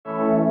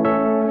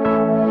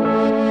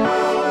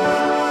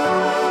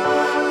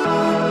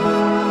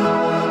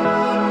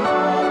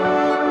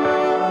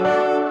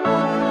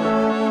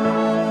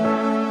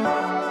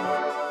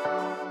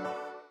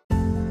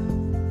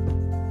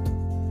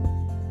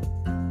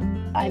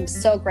I'm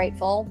so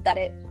grateful that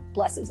it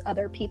blesses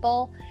other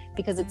people,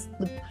 because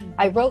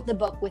I wrote the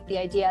book with the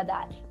idea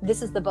that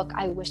this is the book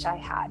I wish I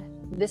had.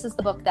 This is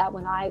the book that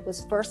when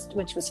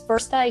she was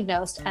first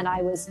diagnosed and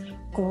I was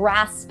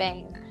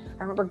grasping,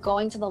 I remember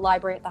going to the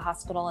library at the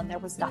hospital and there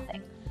was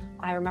nothing.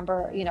 I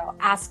remember,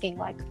 asking,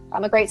 like,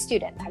 I'm a great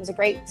student. I was a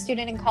great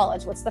student in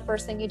college. What's the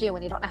first thing you do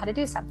when you don't know how to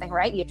do something,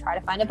 right? You try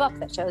to find a book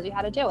that shows you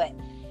how to do it.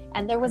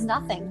 And there was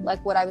nothing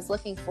like what I was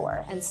looking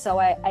for. And so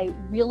I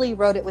really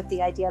wrote it with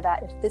the idea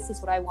that if this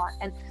is what I want,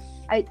 and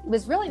it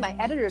was really my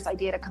editor's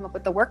idea to come up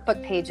with the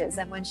workbook pages.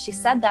 And when she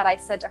said that, I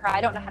said to her, I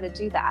don't know how to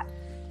do that.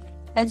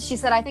 And she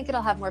said, I think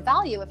it'll have more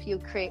value if you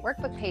create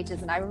workbook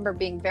pages. And I remember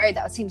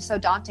that seemed so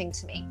daunting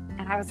to me.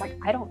 And I was like,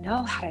 I don't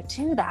know how to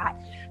do that.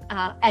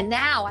 And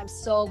now I'm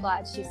so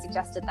glad she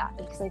suggested that,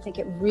 because I think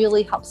it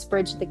really helps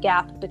bridge the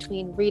gap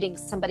between reading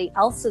somebody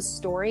else's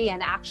story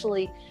and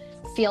actually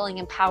feeling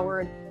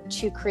empowered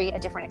to create a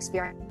different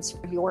experience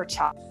for your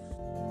child.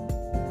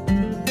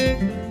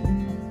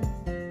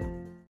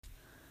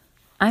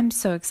 I'm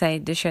so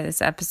excited to share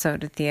this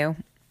episode with you.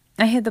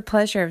 I had the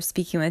pleasure of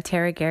speaking with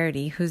Tara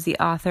Garrity, who's the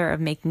author of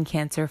Making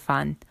Cancer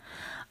Fun.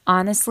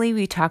 Honestly,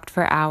 we talked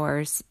for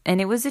hours, and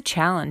it was a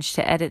challenge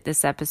to edit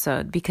this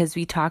episode because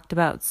we talked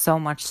about so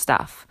much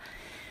stuff.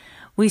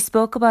 We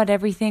spoke about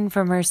everything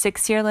from her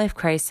 6-year life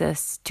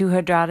crisis to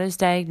her daughter's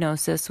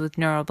diagnosis with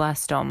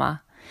neuroblastoma.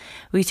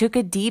 We took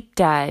a deep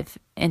dive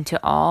into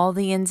all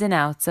the ins and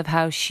outs of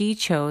how she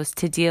chose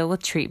to deal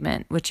with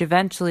treatment, which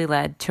eventually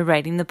led to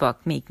writing the book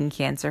Making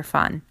Cancer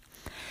Fun.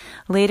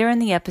 Later in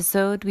the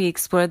episode, we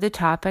explored the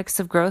topics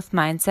of growth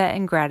mindset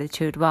and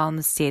gratitude while in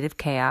the state of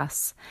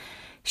chaos.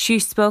 She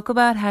spoke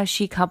about how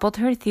she coupled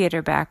her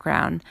theater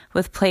background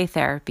with play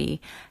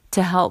therapy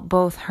to help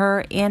both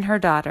her and her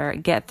daughter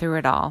get through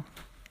it all.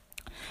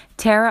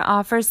 Tara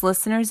offers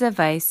listeners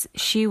advice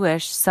she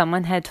wished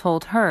someone had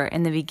told her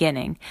in the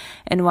beginning,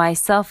 and why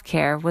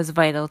self-care was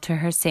vital to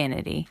her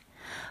sanity.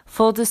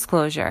 Full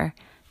disclosure,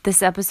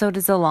 this episode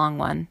is a long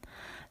one,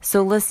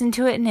 so listen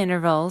to it in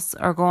intervals,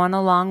 or go on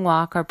a long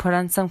walk, or put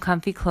on some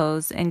comfy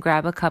clothes and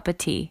grab a cup of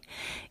tea.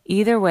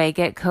 Either way,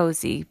 get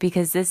cozy,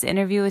 because this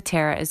interview with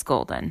Tara is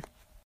golden.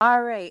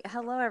 All right.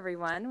 Hello,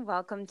 everyone.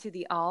 Welcome to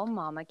the All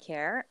Mama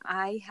Care.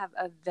 I have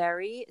a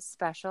very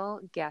special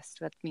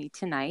guest with me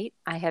tonight.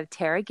 I have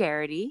Tara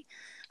Garrity.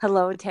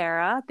 Hello,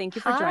 Tara. Thank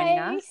you for joining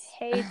us.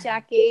 Hey,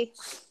 Jackie.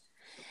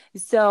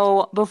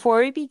 So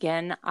before we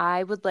begin,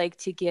 I would like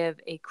to give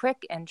a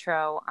quick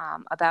intro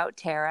about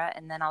Tara,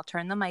 and then I'll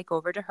turn the mic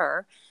over to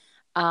her.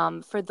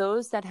 For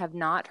those that have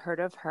not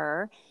heard of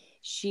her,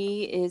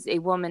 she is a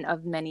woman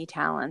of many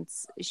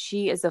talents.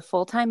 She is a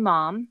full-time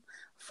mom,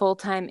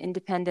 full-time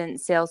independent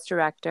sales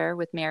director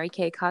with Mary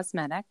Kay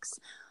Cosmetics,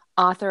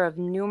 author of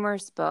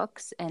numerous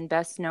books, and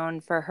best known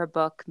for her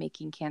book,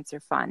 Making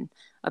Cancer Fun,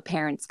 A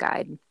Parent's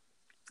Guide.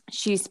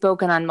 She's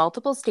spoken on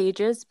multiple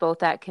stages,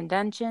 both at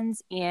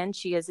conventions, and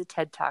she is a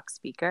TED Talk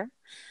speaker.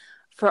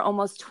 For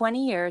almost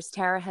 20 years,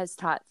 Tara has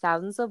taught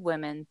thousands of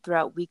women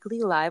throughout weekly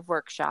live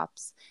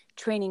workshops,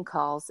 training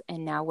calls,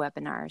 and now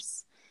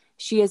webinars.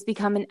 She has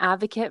become an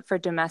advocate for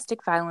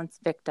domestic violence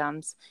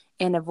victims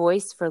and a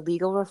voice for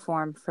legal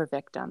reform for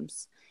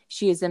victims.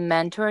 She is a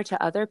mentor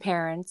to other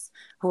parents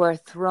who are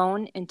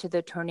thrown into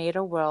the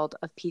tornado world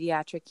of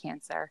pediatric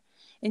cancer,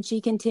 and she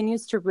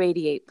continues to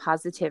radiate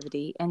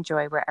positivity and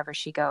joy wherever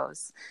she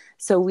goes.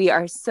 So we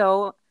are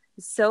so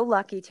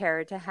lucky,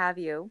 Tara, to have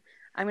you.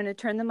 I'm going to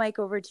turn the mic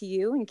over to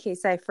you in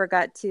case I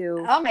forgot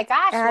to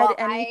add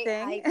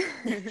anything.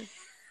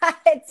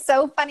 It's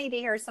so funny to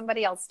hear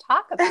somebody else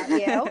talk about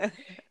you.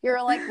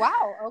 You're like,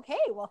 wow, okay,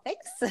 well,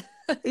 thanks.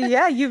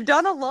 Yeah, you've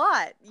done a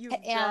lot.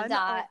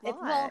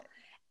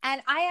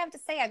 And I have to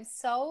say, I'm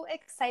so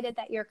excited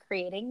that you're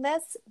creating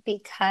this,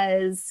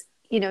 because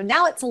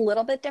now it's a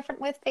little bit different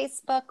with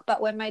Facebook,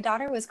 but when my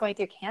daughter was going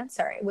through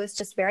cancer, it was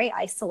just very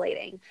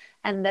isolating.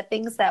 And the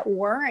things that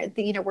weren't,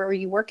 where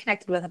you were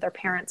connected with other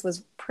parents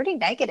was pretty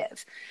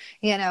negative,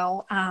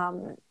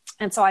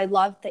 and so I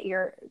love that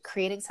you're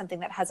creating something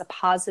that has a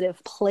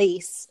positive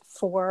place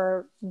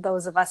for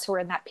those of us who are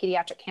in that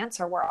pediatric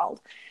cancer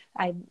world.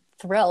 I'm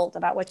thrilled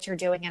about what you're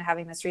doing and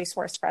having this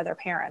resource for other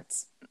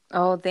parents.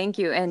 Oh, thank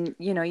you. And,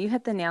 you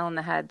hit the nail on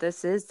the head.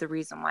 This is the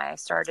reason why I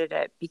started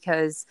it,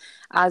 because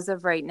as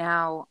of right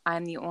now,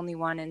 I'm the only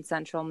one in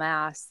Central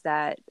Mass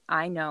that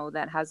I know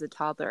that has a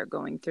toddler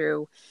going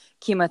through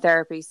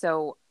chemotherapy.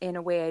 So in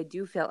a way, I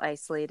do feel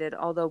isolated,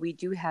 although we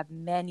do have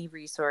many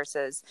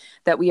resources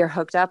that we are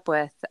hooked up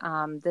with.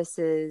 This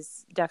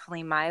is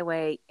definitely my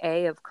way,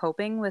 A, of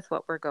coping with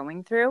what we're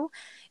going through,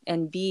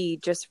 and B,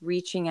 just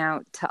reaching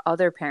out to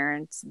other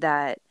parents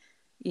that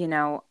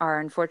are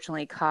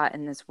unfortunately caught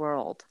in this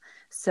world.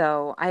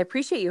 So I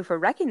appreciate you for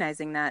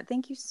recognizing that.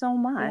 Thank you so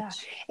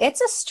much. Yeah.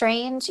 It's a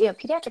strange,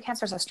 pediatric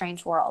cancer is a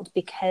strange world,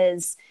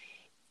 because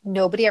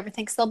nobody ever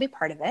thinks they'll be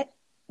part of it.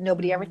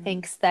 Nobody ever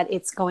thinks that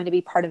it's going to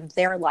be part of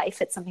their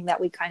life. It's something that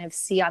we kind of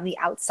see on the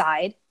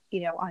outside,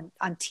 on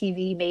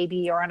TV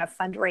maybe, or on a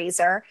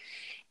fundraiser.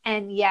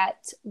 And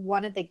yet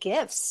one of the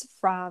gifts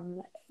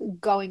from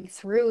going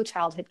through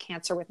childhood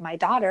cancer with my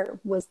daughter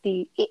was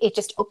it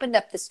just opened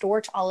up this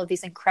door to all of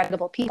these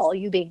incredible people,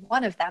 you being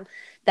one of them,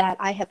 that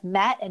I have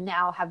met and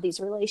now have these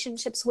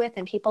relationships with,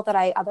 and people that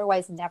I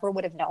otherwise never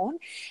would have known.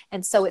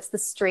 And so it's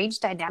this strange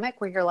dynamic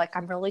where you're like,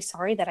 I'm really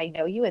sorry that I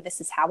know you and this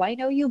is how I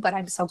know you, but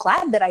I'm so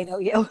glad that I know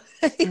you.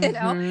 You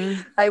know,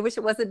 I wish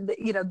it wasn't,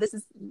 this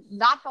is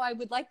not how I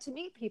would like to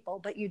meet people,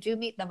 but you do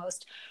meet the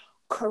most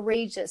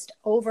courageous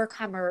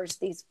overcomers,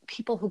 these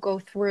people who go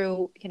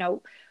through,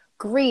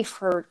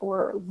 grief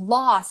or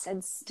loss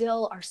and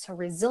still are so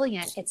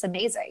resilient. It's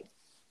amazing.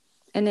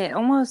 And it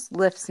almost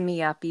lifts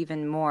me up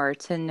even more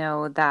to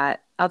know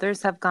that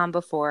others have gone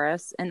before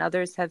us and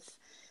others have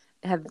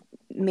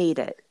made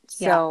it.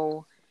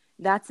 So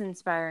that's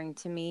inspiring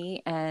to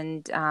me.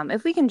 And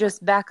if we can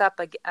just back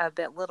up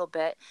little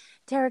bit,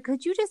 Tara,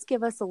 could you just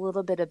give us a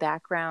little bit of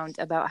background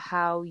about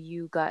how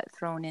you got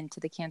thrown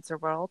into the cancer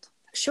world?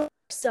 Sure.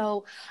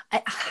 So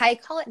I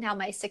call it now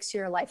my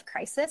 6-year life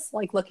crisis,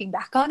 like looking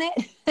back on it.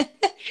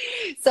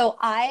 So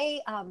I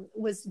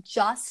was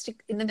just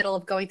in the middle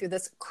of going through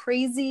this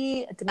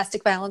crazy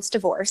domestic violence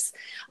divorce.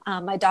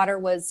 My daughter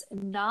was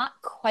not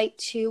quite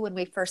 2 when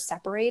we first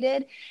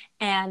separated,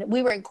 and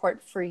we were in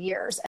court for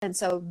years. And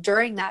so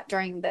during that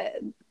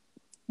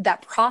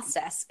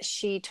process,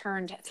 she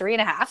turned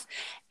 3.5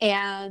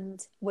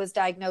 and was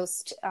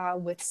diagnosed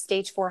with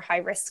stage 4 high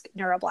risk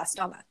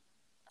neuroblastoma.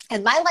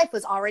 And my life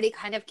was already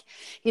kind of,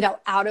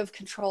 out of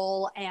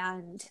control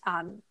and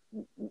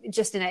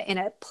just in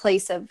a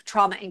place of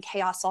trauma and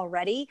chaos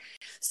already.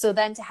 So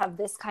then to have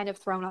this kind of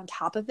thrown on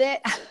top of it,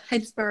 I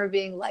just remember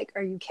being like,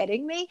 are you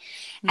kidding me?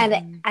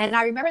 Mm-hmm. And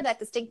I remember that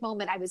distinct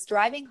moment. I was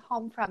driving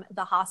home from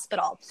the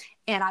hospital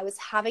and I was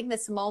having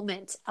this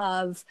moment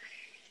of,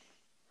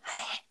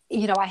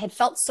 I had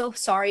felt so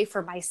sorry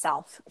for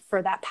myself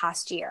for that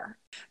past year,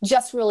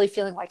 just really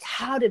feeling like,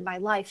 how did my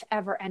life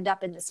ever end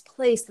up in this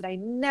place that I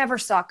never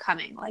saw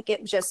coming? Like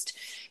it just,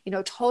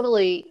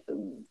 totally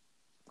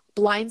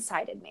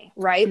blindsided me.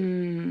 Right.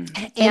 And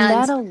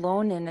that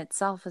alone in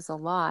itself is a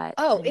lot.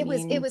 Oh, it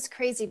was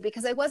crazy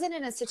because I wasn't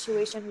in a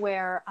situation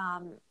where,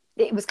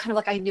 it was kind of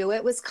like I knew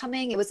it was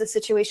coming. It was a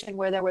situation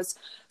where there was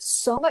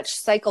so much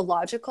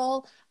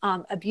psychological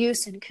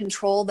abuse and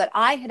control that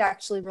I had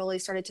actually really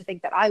started to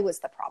think that I was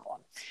the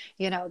problem,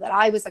 that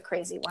I was the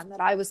crazy one,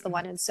 that I was the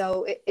one. And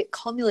so it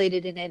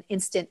culminated in an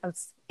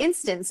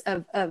instance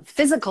of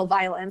physical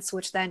violence,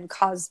 which then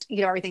caused,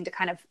 everything to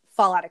kind of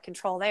fall out of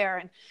control there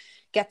and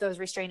get those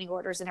restraining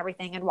orders and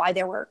everything, and why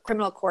there were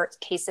criminal court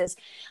cases.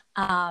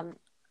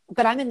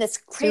 But I'm in this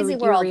crazy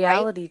world, your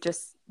reality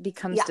just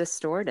becomes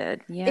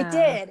distorted. Yeah, it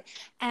did.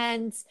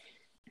 And,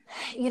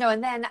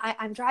 and then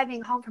I'm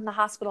driving home from the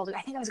hospital.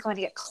 I think I was going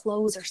to get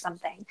clothes or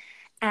something.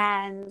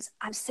 And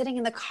I'm sitting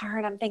in the car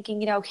and I'm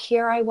thinking,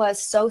 here I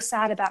was so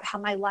sad about how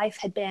my life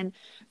had been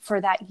for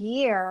that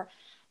year.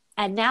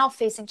 And now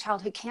facing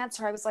childhood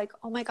cancer, I was like,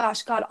 oh my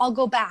gosh, God, I'll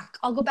go back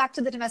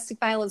to the domestic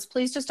violence.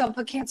 Please just don't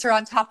put cancer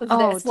on top of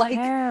this. Like,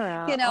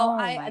 Tara.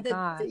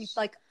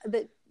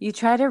 You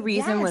try to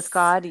reason with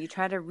God. You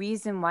try to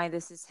reason why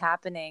this is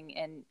happening.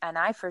 And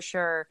I for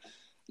sure,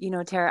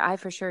 Tara, I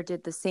for sure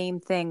did the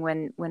same thing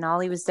when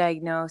Ollie was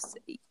diagnosed.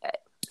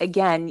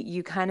 Again,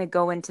 you kind of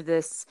go into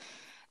this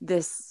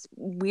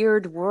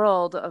weird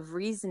world of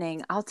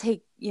reasoning. I'll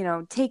take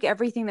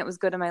everything that was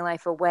good in my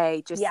life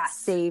away just to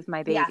save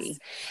my baby. Yes.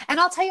 And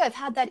I'll tell you, I've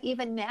had that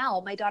even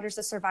now. My daughter's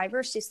a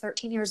survivor. She's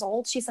 13 years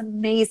old. She's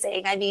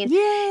amazing. I mean,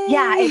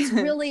 yeah, it's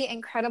really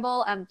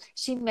incredible. I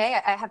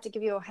have to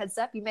give you a heads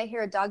up. You may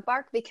hear a dog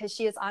bark because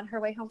she is on her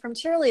way home from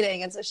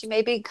cheerleading. And so she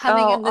may be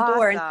coming in the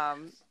door.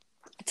 And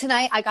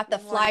tonight I got the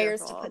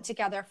flyers to put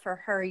together for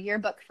her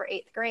yearbook for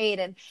 8th grade,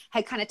 and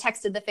had kind of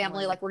texted the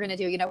family, like, we're going to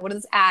do, one of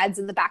those ads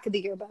in the back of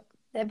the yearbook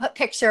and put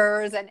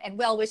pictures and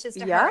well wishes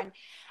to her. And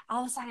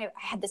all of a sudden I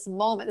had this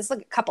moment, this was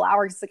like a couple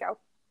hours ago.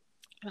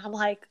 And I'm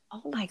like,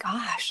 oh my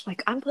gosh,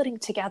 like I'm putting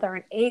together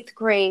an 8th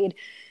grade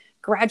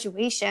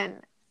graduation,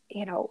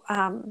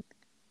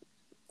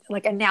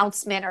 like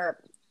announcement or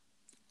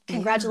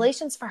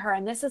congratulations for her.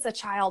 And this is a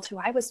child who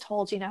I was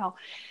told,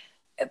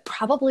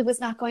 probably was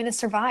not going to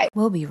survive.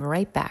 We'll be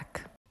right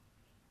back.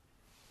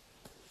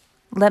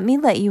 Let me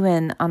let you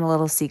in on a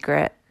little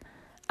secret.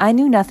 I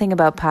knew nothing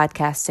about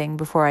podcasting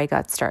before I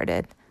got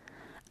started.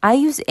 I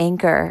use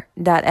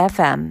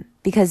Anchor.fm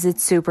because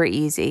it's super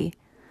easy.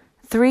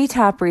 3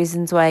 top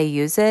reasons why I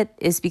use it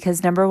is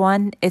because, number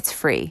 1, it's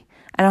free.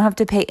 I don't have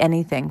to pay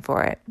anything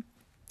for it.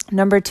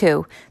 Number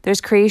 2,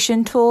 there's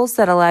creation tools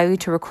that allow you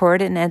to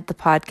record and edit the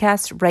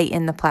podcast right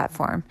in the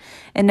platform.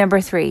 And number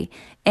 3,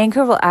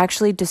 Anchor will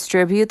actually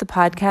distribute the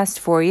podcast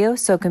for you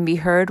so it can be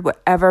heard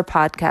wherever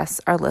podcasts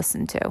are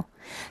listened to.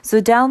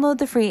 So download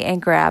the free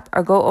Anchor app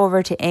or go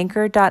over to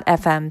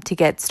Anchor.fm to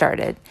get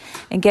started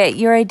and get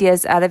your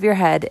ideas out of your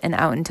head and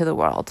out into the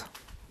world.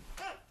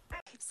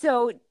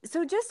 So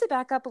just to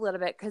back up a little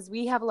bit, because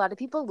we have a lot of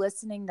people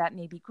listening that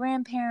may be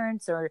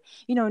grandparents or,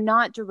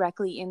 not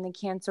directly in the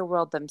cancer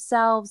world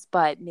themselves,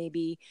 but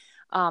maybe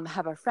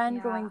have a friend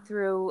Yeah. going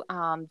through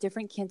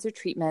different cancer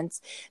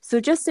treatments. So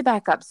just to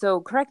back up,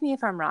 so correct me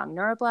if I'm wrong,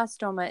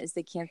 neuroblastoma is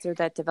the cancer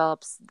that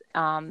develops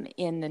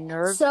in the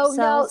nerve So no,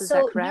 cells. Is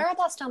that so correct?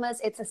 neuroblastomas,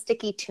 it's a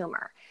sticky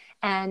tumor,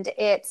 and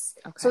it's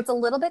so Okay. it's a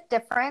little bit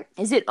different.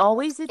 Is it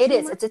always a It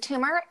is. tumor? It's a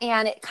tumor,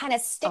 and it kind of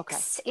Okay.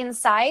 sticks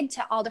inside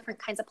to all different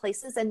kinds of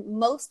places. And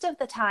most of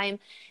the time,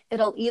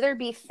 it'll either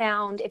be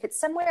found if it's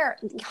somewhere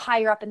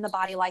higher up in the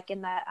body, like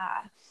in the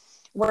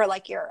where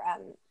like your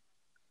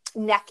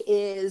neck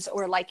is,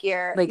 or like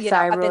your Like up in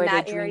thyroid,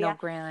 that adrenal area.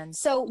 glands.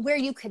 So where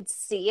you could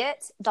see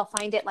it, they'll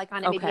find it like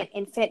on maybe an Okay.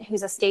 infant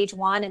who's a stage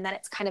 1, and then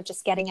it's kind of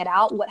just getting it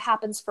out. What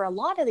happens for a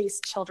lot of these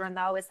children,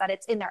 though, is that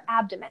it's in their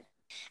abdomen,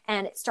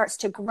 and it starts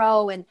to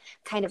grow and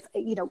kind of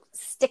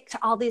stick to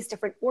all these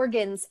different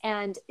organs.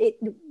 And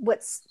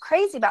what's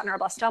crazy about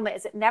neuroblastoma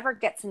is it never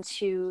gets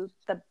into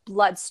the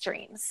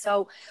bloodstream.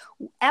 So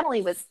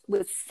Emily was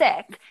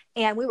sick,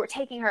 and we were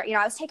taking her,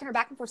 I was taking her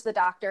back and forth to the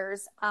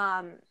doctors.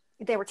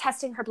 They were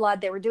testing her blood,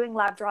 they were doing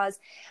lab draws,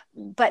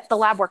 but the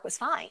lab work was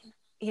fine.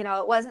 It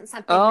wasn't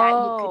something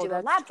that you could do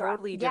a lab draw.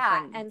 Totally Yeah.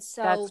 different. And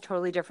so That's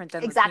totally different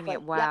than exactly. leukemia.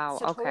 Yep. Wow.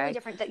 So totally Okay.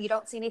 different, that you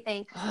don't see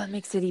anything. Oh, it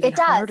makes it even It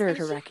does. harder And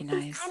to she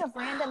recognize. these kind of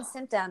random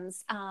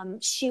symptoms.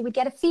 She would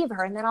get a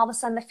fever, and then all of a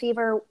sudden the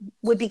fever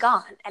would be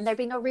gone, and there'd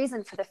be no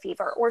reason for the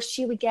fever. Or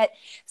she would get,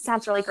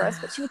 sounds really gross,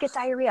 but she would get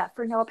diarrhea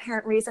for no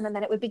apparent reason, and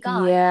then it would be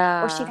gone.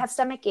 Yeah. Or she'd have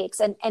stomach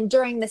aches. And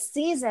during the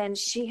season,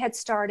 she had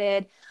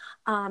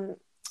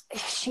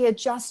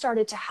just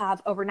started to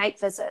have overnight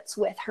visits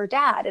with her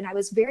dad. And I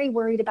was very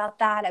worried about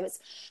that. I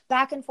was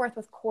back and forth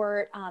with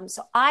court.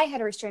 So I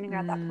had a restraining order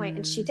at that point,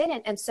 and she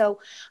didn't. And so,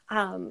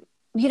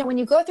 when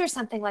you go through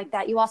something like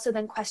that, you also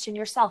then question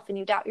yourself and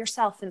you doubt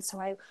yourself. And so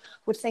I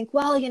would think,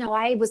 well,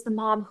 I was the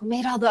mom who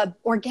made all the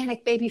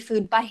organic baby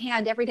food by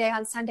hand every day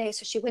on Sunday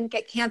so she wouldn't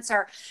get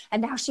cancer.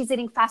 And now she's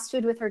eating fast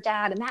food with her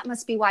dad. And that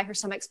must be why her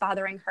stomach's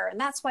bothering her. And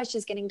that's why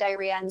she's getting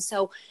diarrhea. And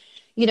so,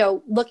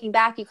 looking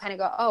back, you kind of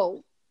go,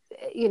 oh,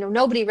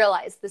 nobody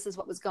realized this is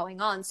what was going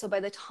on. So by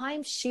the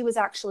time she was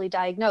actually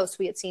diagnosed,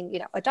 we had seen,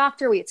 a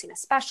doctor, we had seen a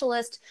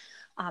specialist,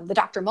 the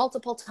doctor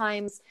multiple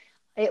times.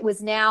 It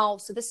was now,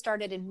 so this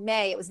started in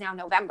May, it was now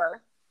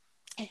November.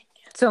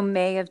 So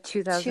May of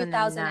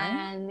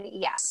 2009?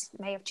 Yes,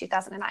 May of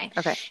 2009.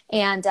 Okay.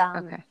 And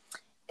okay.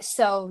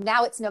 So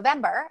now it's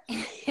November,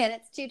 and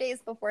it's 2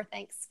 days before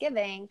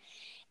Thanksgiving.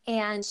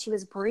 And she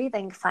was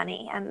breathing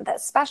funny. And the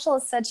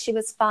specialist said she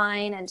was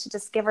fine, and to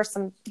just give her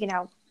some,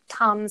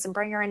 Tums and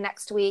bring her in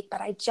next week.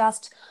 But I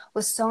just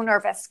was so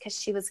nervous because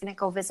she was going to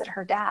go visit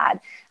her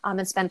dad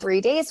and spend 3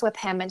 days with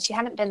him. And she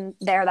hadn't been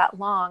there that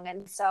long.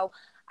 And so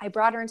I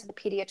brought her into the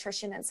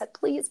pediatrician and said,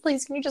 please,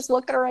 can you just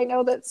look at her? I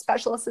know that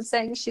specialist is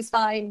saying she's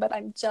fine, but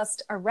I'm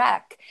just a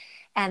wreck.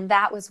 And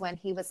that was when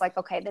he was like,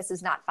 okay, this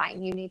is not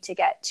fine. You need to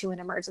get to an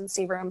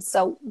emergency room.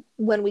 So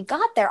when we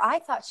got there, I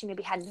thought she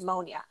maybe had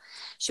pneumonia.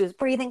 She was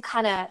breathing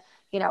kind of,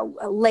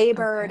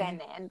 labored, Okay.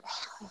 and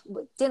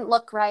didn't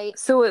look right.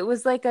 So it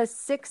was like a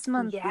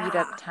 6-month lead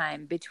up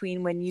time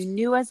between when you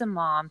knew as a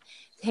mom,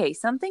 hey,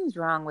 something's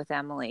wrong with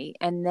Emily.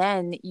 And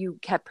then you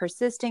kept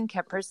persisting,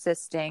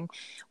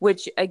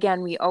 which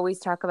again, we always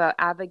talk about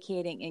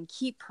advocating and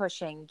keep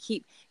pushing,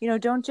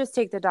 don't just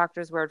take the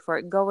doctor's word for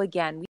it. Go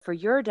again. For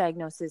your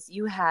diagnosis,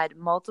 you had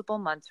multiple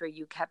months where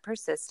you kept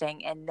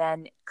persisting, and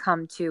then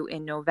come to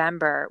in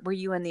November. Were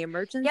you in the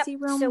emergency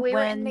room? So we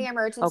were in the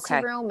emergency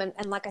room.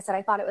 And like I said,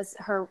 I thought it was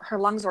her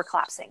lungs were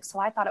collapsing. So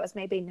I thought it was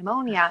maybe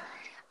pneumonia.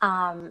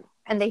 And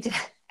they did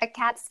a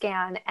CAT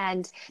scan.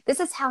 And this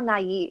is how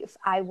naive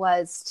I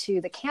was to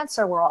the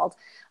cancer world.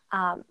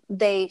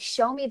 They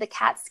show me the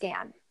CAT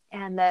scan,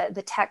 and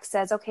the tech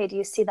says, okay, do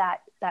you see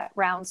that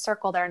round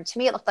circle there? And to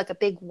me, it looked like a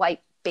big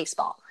white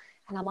baseball.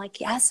 And I'm like,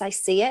 yes, I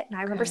see it. And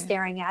I remember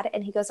staring at it.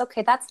 And he goes,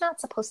 okay, that's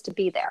not supposed to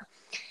be there.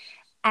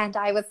 And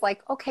I was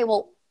like, okay,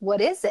 well, what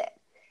is it?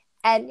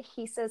 And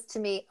he says to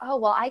me, oh,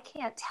 well, I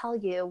can't tell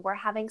you. We're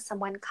having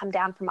someone come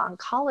down from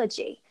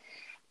oncology.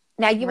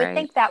 Now, you would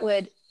think that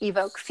would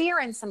evoke fear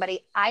in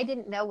somebody. I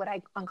didn't know what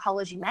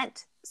oncology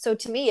meant. So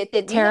to me, it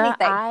didn't mean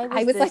anything.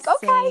 I was like,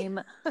 okay.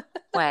 Same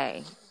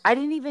way. I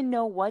didn't even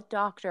know what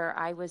doctor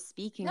I was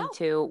speaking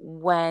to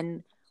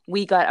when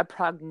we got a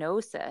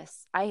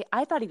prognosis. I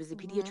thought he was a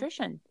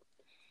pediatrician.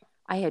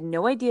 I had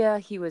no idea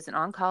he was an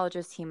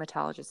oncologist,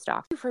 hematologist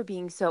doctor. Thank you for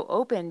being so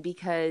open,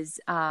 because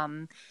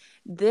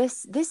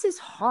this is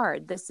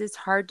hard. This is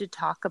hard to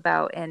talk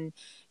about. And,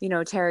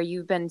 Tara,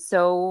 you've been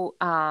so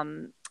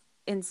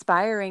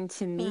inspiring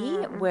to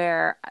me,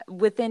 where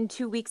within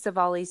 2 weeks of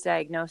Ollie's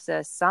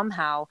diagnosis,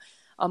 somehow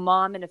a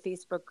mom in a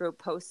Facebook group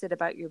posted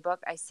about your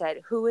book. I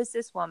said, who is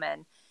this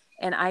woman?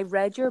 And I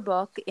read your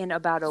book in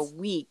about a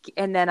week.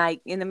 And then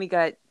we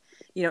got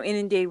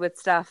inundated with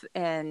stuff.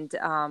 And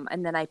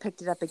then I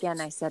picked it up again.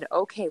 I said,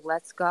 okay,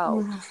 let's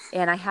go.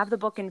 And I have the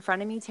book in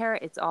front of me, Tara.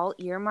 It's all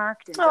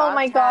earmarked and Oh dog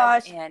my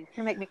tagged gosh, and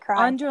you make me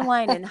cry.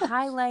 underlined and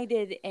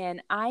highlighted.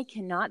 And I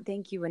cannot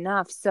thank you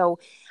enough. So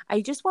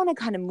I just want to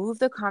kind of move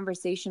the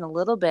conversation a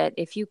little bit.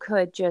 If you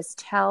could just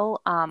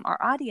tell our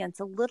audience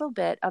a little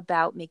bit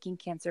about Making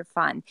Cancer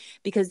Fun,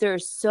 because there are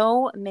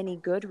so many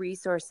good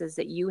resources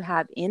that you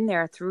have in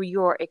there through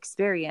your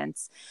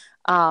experience.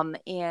 And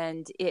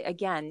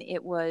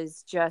it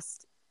was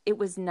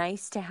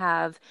nice to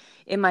have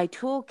in my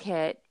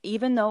toolkit,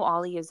 even though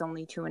Ollie is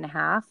only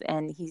 2.5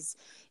 and he's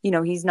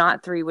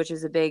not 3, which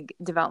is a big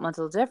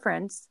developmental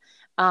difference,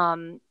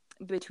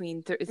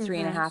 between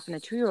 3.5 and a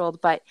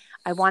 2-year-old, but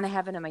I want to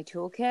have it in my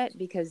toolkit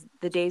because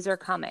the days are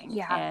coming.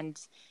 Yeah. And,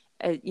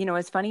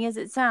 as funny as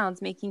it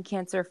sounds, Making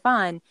Cancer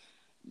Fun,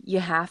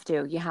 you have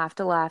to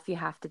laugh, you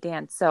have to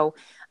dance. So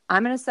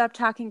I'm going to stop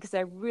talking because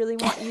I really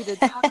want you to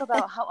talk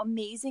about how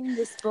amazing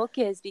this book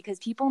is, because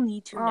people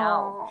need to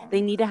know. They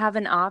need to have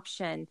an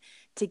option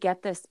to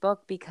get this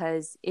book,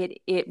 because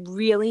it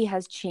really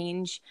has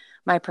changed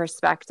my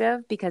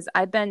perspective, because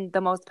I've been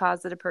the most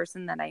positive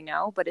person that I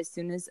know. But as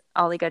soon as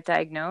Ollie got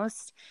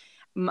diagnosed,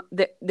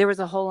 there was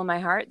a hole in my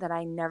heart that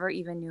I never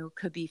even knew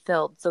could be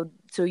filled. So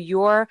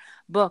your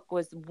book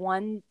was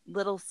one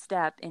little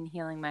step in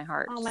healing my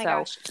heart. Oh my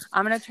gosh.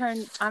 I'm gonna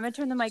turn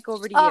the mic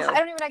over to you. I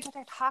don't even get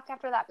to talk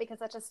after that, because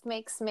that just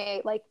makes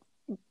me like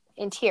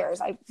in tears.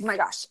 My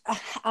gosh.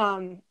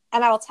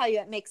 And I will tell you,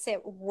 it makes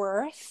it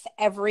worth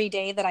every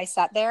day that I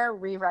sat there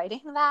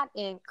rewriting that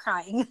and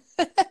crying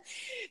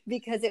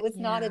because it was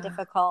not it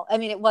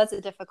was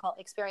a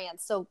difficult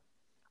experience. So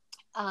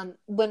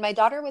when my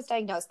daughter was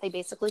diagnosed, they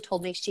basically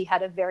told me she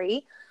had a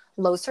very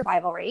low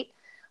survival rate.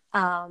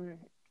 And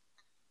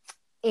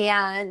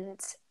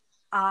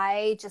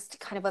I just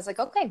kind of was like,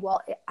 okay,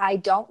 well, I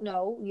don't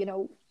know,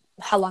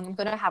 how long I'm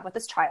going to have with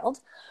this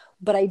child,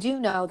 but I do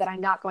know that I'm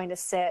not going to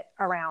sit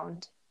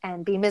around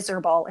and be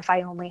miserable if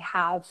I only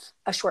have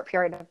a short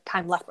period of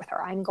time left with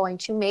her. I'm going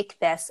to make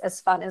this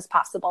as fun as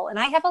possible. And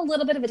I have a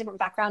little bit of a different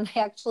background. I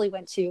actually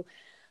went to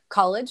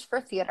college for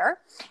theater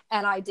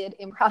and I did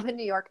improv in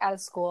New York out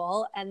of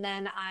school. And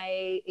then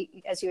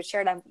as you had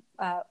shared,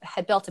 I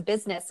had built a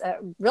business,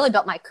 really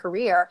built my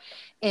career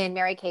in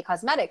Mary Kay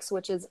Cosmetics,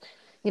 which is,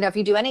 if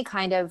you do any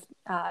kind of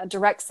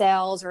direct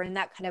sales or in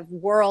that kind of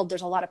world,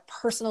 there's a lot of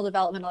personal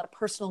development, a lot of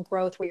personal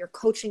growth where you're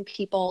coaching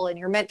people and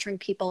you're mentoring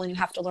people and you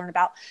have to learn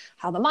about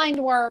how the mind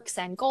works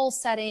and goal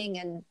setting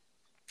and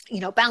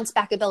bounce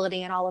back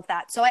ability and all of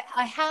that. So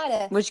I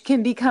had which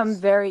can become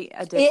very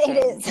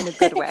addicting in a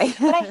good way.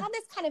 But I had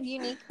this kind of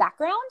unique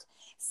background.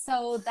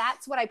 So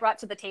that's what I brought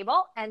to the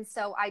table. And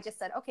so I just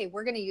said, okay,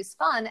 we're going to use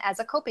fun as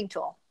a coping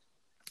tool.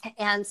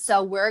 And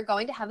so we're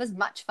going to have as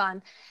much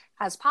fun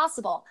as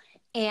possible.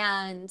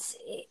 And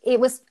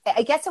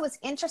I guess it was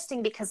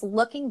interesting because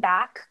looking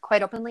back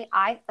quite openly,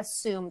 I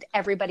assumed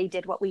everybody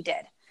did what we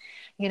did.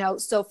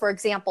 So for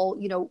example,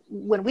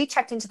 when we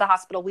checked into the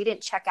hospital, we didn't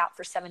check out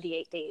for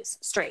 78 days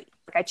straight.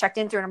 Like I checked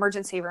in through an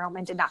emergency room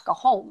and did not go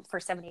home for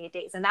 78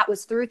 days. And that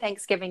was through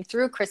Thanksgiving,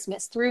 through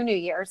Christmas, through New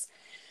Year's.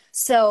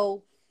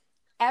 So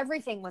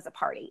everything was a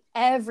party.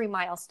 Every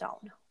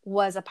milestone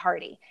was a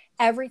party.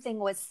 Everything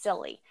was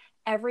silly.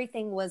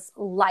 Everything was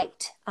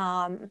light.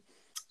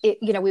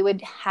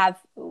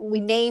 We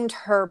named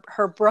her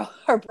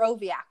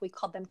Broviac. We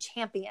called them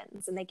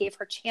champions, and they gave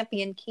her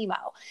champion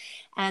chemo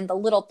and the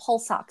little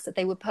pulse ox that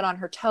they would put on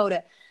her toe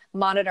to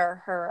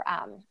monitor her.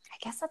 I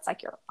guess that's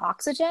like your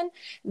oxygen.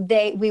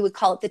 We would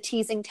call it the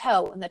teasing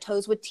toe, and the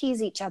toes would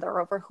tease each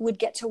other over who would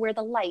get to wear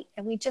the light.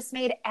 And we just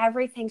made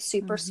everything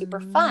super, super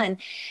fun.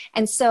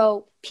 And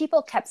so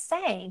people kept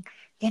saying,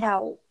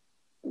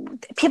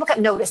 people kept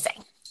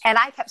noticing. And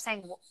I kept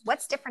saying, well,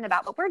 what's different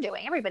about what we're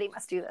doing? Everybody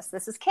must do this.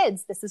 This is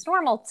kids. This is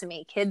normal to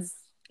me. Kids,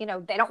 they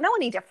don't know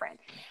any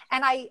different.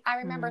 And I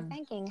remember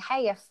thinking,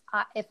 hey,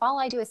 if all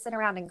I do is sit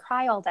around and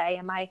cry all day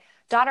and my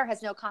daughter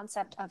has no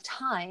concept of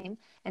time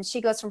and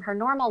she goes from her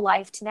normal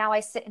life to now I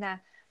sit in a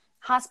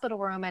hospital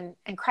room and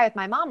cry with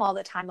my mom all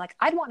the time, like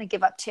I'd want to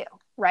give up too,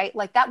 right?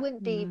 Like that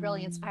wouldn't be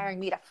really inspiring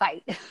me to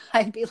fight.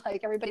 I'd be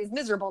like, everybody's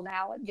miserable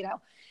now,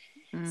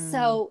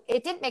 So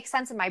it didn't make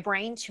sense in my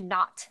brain to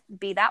not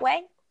be that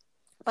way.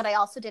 But I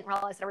also didn't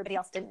realize that everybody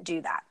else didn't do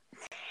that.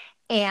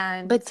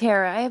 But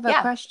Tara, I have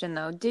a question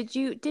though. Did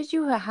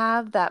you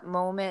have that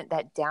moment,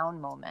 that down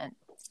moment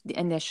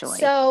initially?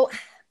 So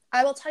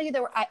I will tell you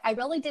I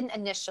really didn't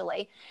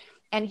initially.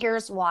 And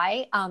here's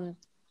why.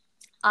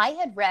 I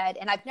had read,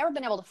 and I've never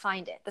been able to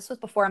find it. This was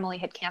before Emily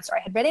had cancer.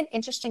 I had read an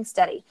interesting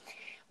study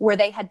where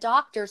they had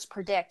doctors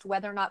predict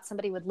whether or not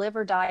somebody would live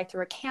or die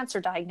through a cancer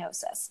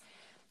diagnosis.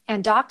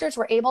 And doctors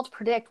were able to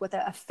predict with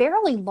a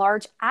fairly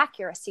large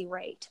accuracy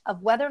rate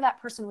of whether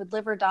that person would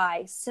live or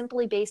die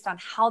simply based on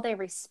how they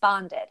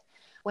responded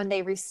when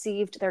they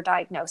received their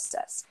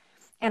diagnosis.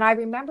 And I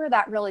remember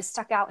that really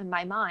stuck out in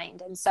my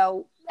mind. And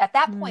so at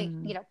that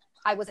point,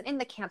 I wasn't in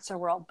the cancer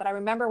world, but I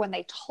remember when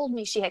they told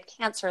me she had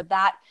cancer,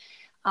 that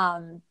I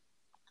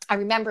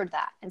remembered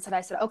that. And so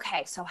I said,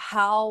 okay, so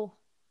how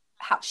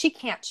how she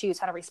can't choose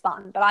how to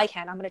respond, but I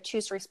can. I'm going to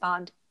choose to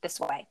respond this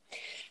way.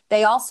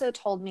 They also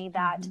told me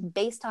that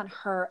based on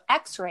her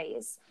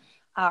x-rays,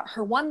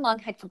 her one lung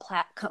had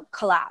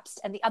collapsed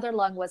and the other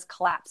lung was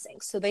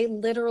collapsing. So they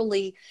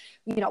literally,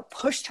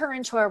 pushed her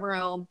into a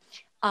room,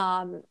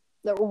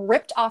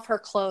 ripped off her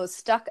clothes,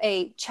 stuck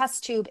a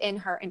chest tube in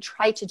her and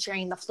tried to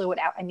drain the fluid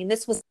out. I mean,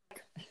 this was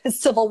like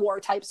Civil War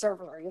type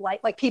surgery,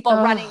 like people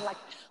running, like,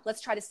 let's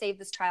try to save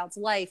this child's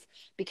life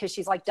because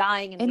she's like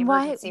dying in the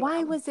emergency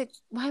room.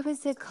 Why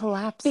was it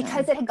collapsing?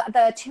 Because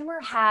the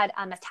tumor had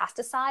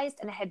metastasized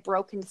and it had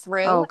broken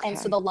through. Okay. And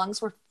so the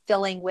lungs were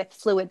filling with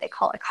fluid. They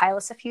call it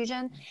chylous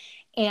effusion.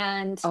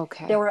 And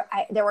there were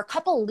a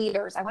couple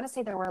liters. I want to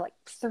say there were like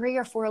 3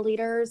 or 4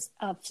 liters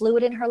of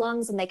fluid in her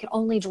lungs, and they could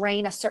only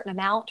drain a certain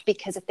amount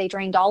because if they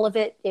drained all of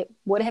it, it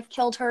would have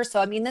killed her. So,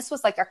 I mean, this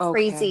was like a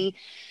crazy,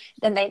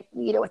 then they,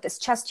 with this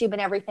chest tube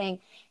and everything.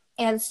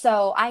 And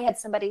so I had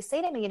somebody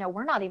say to me,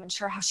 we're not even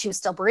sure how she was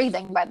still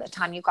breathing by the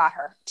time you got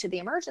her to the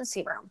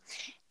emergency room.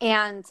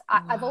 And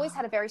I've always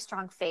had a very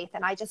strong faith.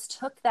 And I just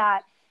took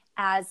that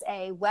as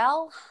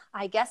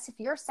I guess if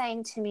you're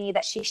saying to me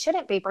that she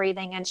shouldn't be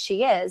breathing and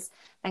she is,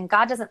 then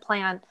God doesn't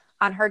plan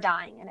on her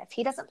dying. And if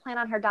he doesn't plan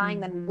on her dying,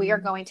 then we are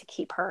going to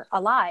keep her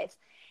alive.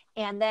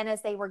 And then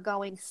as they were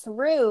going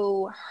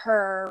through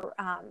her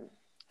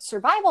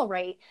survival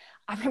rate,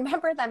 I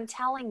remember them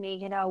telling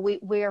me,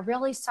 we are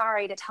really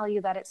sorry to tell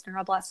you that it's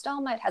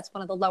neuroblastoma. It has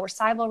one of the lower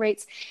survival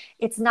rates.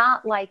 It's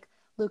not like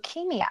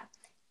leukemia.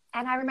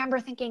 And I remember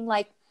thinking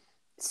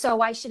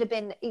so I should have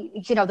been,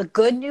 the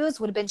good news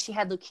would have been she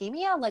had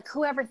leukemia. Like,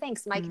 whoever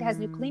thinks my kid has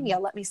leukemia,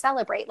 let me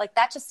celebrate. Like,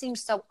 that just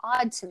seems so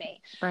odd to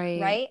me.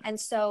 Right. And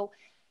so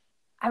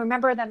I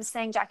remember them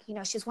saying, Jackie,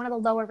 she's one of the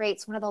lower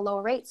rates.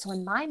 So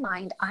in my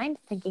mind, I'm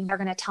thinking they're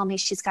going to tell me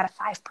she's got a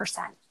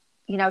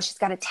 5%, she's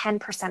got a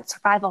 10%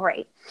 survival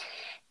rate.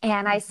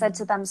 And I said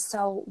to them,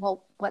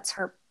 well, what's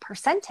her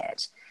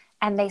percentage?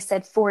 And they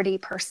said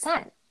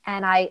 40%.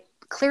 And I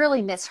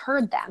clearly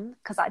misheard them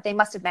because they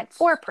must have meant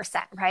 4%,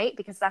 right?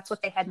 Because that's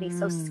what they had me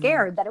so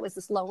scared that it was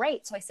this low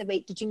rate. So I said,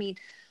 wait, did you mean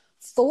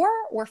 4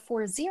 or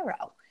 40?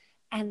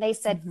 And they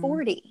said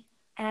 40.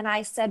 And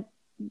I said,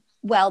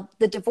 well,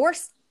 the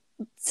divorce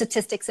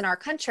statistics in our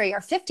country are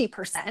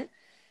 50%.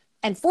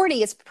 And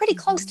 40 is pretty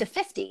close to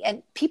 50.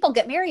 And people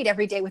get married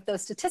every day with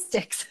those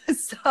statistics.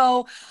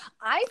 So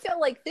I feel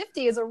like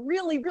 50 is a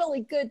really,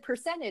 really good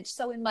percentage.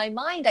 So in my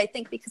mind, I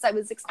think because I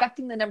was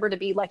expecting the number to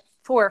be like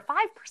 4 or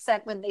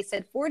 5% when they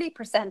said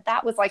 40%,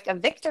 that was like a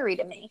victory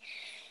to me.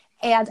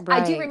 And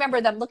I do remember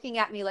them looking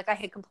at me like I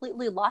had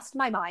completely lost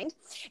my mind.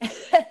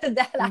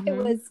 That I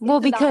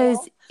was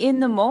because in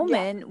the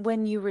moment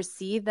when you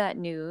receive that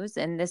news,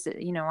 and this,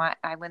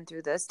 I went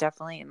through this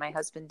definitely, and my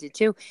husband did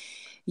too.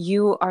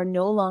 You are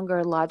no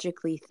longer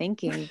logically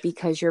thinking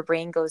because your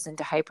brain goes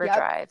into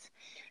hyperdrive,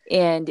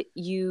 and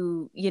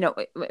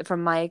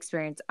from my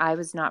experience, I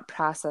was not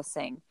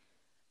processing.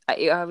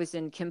 I was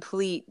in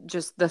complete,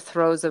 just the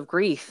throes of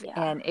grief,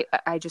 and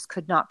I just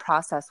could not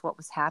process what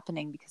was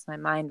happening because my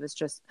mind was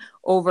just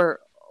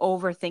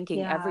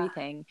overthinking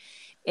everything.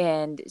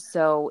 And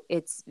so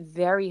it's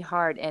very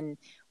hard. And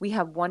we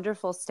have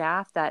wonderful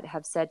staff that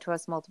have said to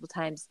us multiple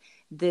times,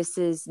 this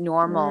is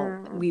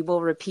normal. We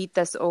will repeat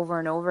this over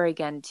and over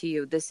again to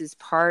you. This is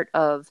part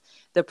of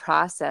the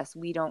process.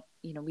 We don't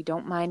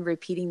mind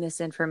repeating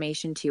this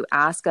information to you.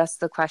 Ask us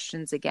the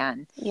questions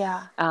again.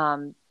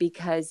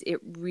 Because it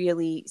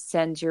really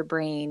sends your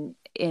brain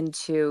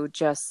into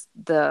just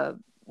the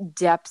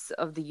depths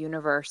of the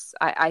universe.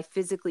 I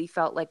physically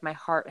felt like my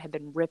heart had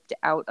been ripped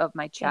out of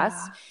my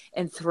chest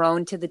and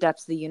thrown to the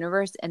depths of the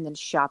universe and then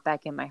shot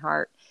back in my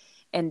heart.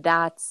 And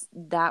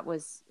that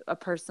was a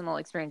personal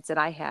experience that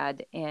I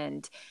had.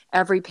 And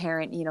every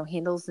parent,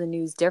 handles the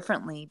news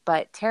differently.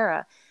 But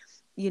Tara,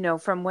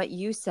 from what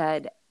you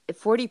said,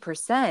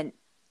 40%,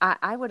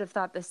 I would have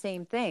thought the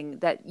same thing,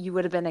 that you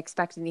would have been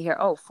expecting to hear,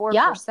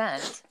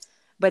 4%,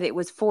 but it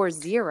was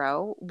 40,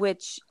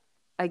 which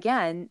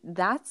again,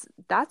 that's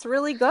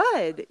really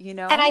good,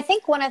 And I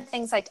think one of the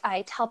things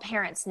I tell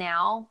parents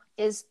now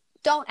is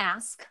don't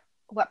ask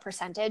what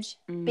percentage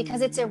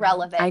because it's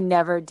irrelevant. I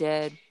never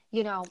did.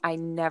 you know, I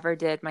never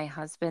did. My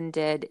husband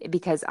did,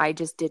 because I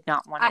just did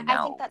not want to know.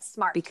 I think that's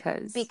smart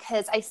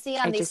because I see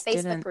on these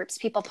Facebook didn't. groups,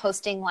 people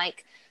posting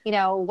like, you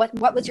know,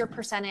 what was your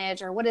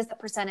percentage or what is the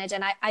percentage?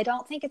 And I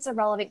don't think it's a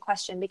relevant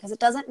question, because it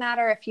doesn't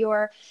matter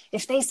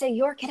if they say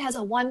your kid has a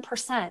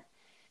 1%,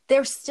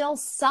 there's still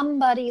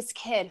somebody's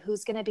kid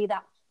who's going to be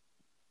that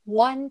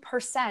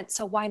 1%.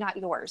 So why not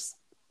yours?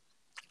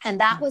 And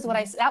that was what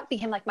that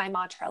became like my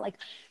mantra, like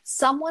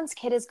someone's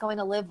kid is going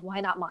to live. Why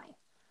not mine?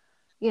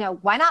 You know,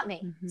 why not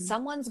me? Mm-hmm.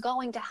 Someone's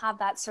going to have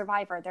that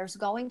survivor. There's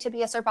going to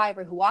be a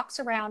survivor who walks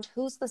around,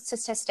 who's the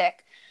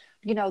statistic.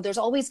 You know, there's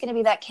always going to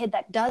be that kid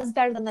that does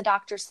better than the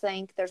doctors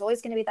think. There's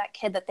always going to be that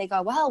kid that they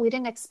go, well, we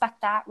didn't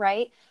expect that,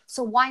 right?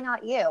 So why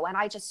not you? And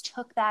I just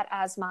took that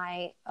as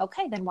my,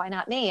 okay, then why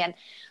not me? And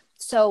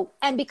so,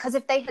 and because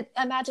if they had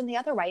imagined the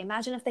other way,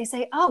 imagine if they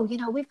say, oh, you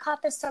know, we've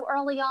caught this so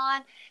early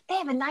on, they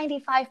have a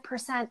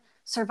 95%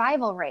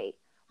 survival rate.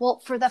 Well,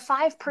 for the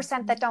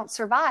 5% that don't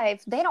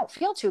survive, they don't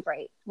feel too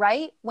great,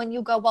 right? When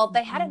you go, well,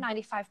 they had a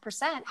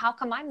 95%. How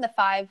come I'm the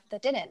 5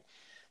 that didn't?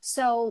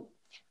 So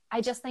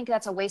I just think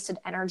that's a wasted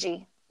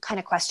energy kind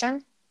of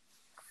question.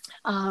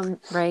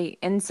 Right.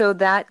 And so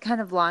that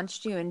kind of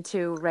launched you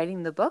into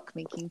writing the book,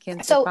 Making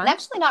Cancer So Fun?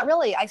 actually, not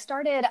really. I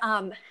started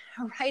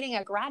writing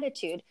a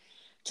gratitude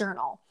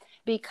journal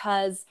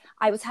because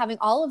I was having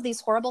all of these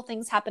horrible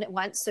things happen at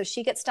once. So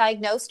she gets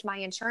diagnosed. My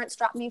insurance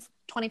dropped me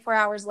 24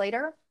 hours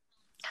later.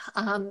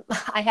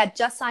 I had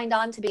just signed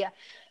on to be a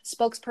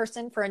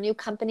spokesperson for a new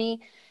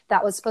company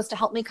that was supposed to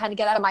help me kind of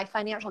get out of my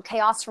financial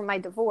chaos from my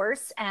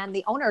divorce. And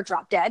the owner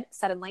dropped dead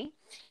suddenly.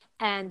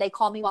 And they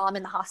called me while I'm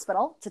in the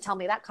hospital to tell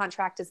me that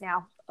contract is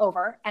now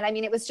over. And I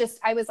mean, it was just,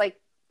 I was like,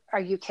 are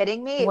you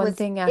kidding me? One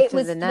thing It after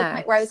was the to the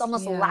point where I was next.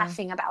 almost Yeah.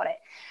 laughing about it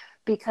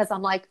because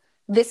I'm like,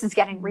 this is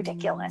getting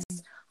ridiculous.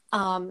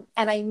 And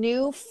I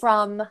knew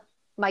from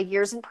my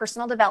years in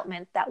personal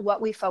development that what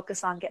we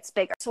focus on gets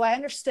bigger. So I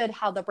understood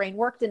how the brain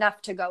worked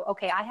enough to go,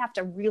 okay, I have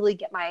to really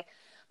get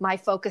my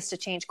focus to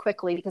change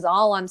quickly because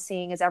all I'm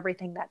seeing is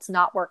everything that's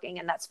not working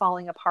and that's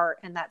falling apart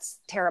and that's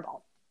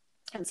terrible.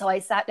 And so I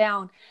sat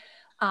down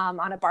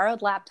on a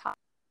borrowed laptop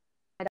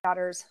in my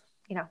daughter's,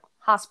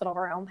 hospital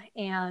room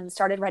and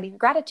started writing a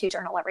gratitude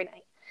journal every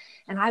night.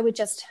 And I would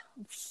just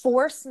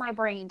force my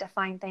brain to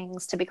find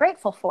things to be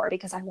grateful for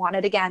because I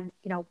wanted, again,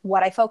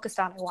 what I focused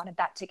on, I wanted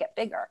that to get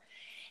bigger.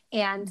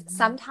 And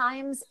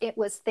sometimes it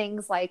was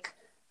things like,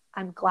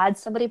 I'm glad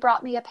somebody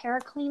brought me a pair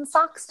of clean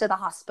socks to the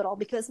hospital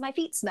because my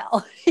feet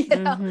smell.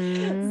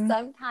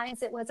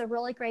 Sometimes it was a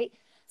really great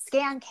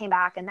scan came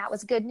back and that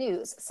was good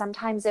news.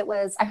 Sometimes it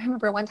was, I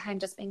remember one time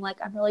just being like,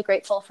 I'm really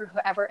grateful for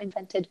whoever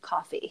invented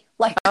coffee.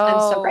 Like, I'm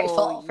so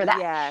grateful for that.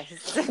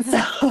 Yes.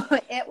 So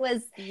it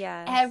was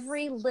Yes.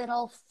 every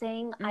little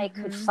thing I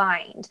could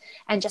find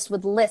and just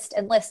would list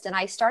and list. And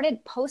I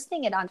started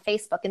posting it on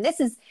Facebook. And this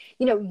is,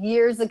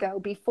 years ago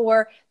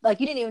before, like,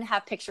 you didn't even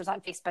have pictures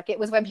on Facebook. It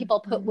was when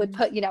people would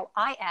put,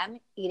 I am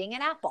eating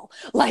an apple.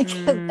 Like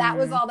that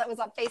was all that was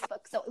on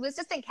Facebook. So it was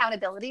just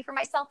accountability for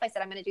myself. I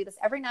said, I'm going to do this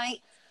every night.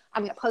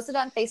 I'm going to post it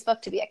on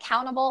Facebook to be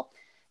accountable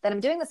that I'm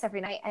doing this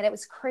every night. And it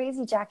was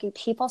crazy, Jackie.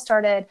 People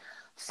started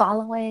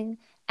following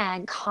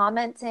and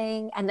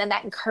commenting. And then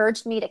that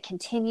encouraged me to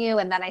continue.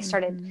 And then I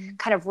started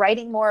kind of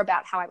writing more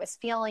about how I was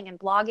feeling and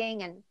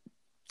blogging.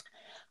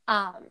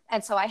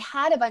 And so I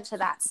had a bunch of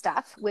that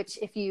stuff, which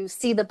if you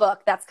see the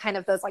book, that's kind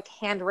of those like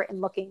handwritten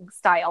looking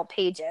style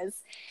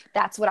pages.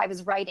 That's what I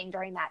was writing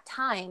during that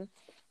time.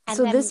 And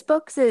so then, this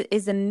book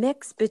is a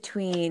mix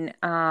between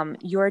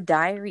your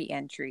diary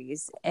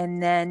entries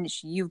and then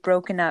you've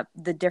broken up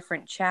the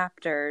different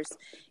chapters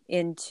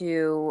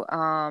into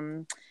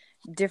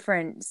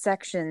different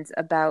sections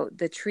about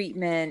the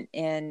treatment.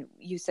 And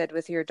you said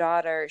with your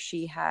daughter,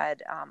 she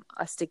had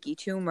a sticky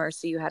tumor.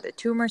 So you had a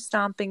tumor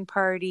stomping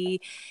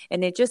party,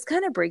 and it just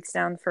kind of breaks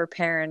down for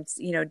parents,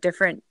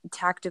 different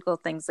tactical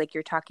things like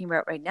you're talking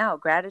about right now,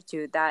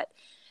 gratitude.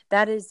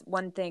 That is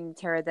one thing,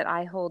 Tara, that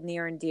I hold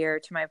near and dear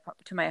to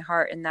my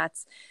heart, and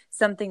that's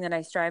something that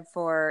I strive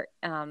for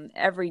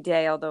every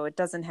day, although it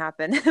doesn't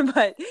happen.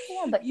 But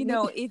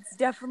it's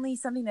definitely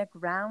something that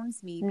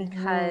grounds me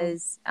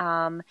because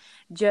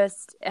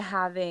just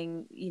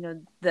having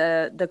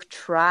the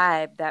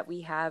tribe that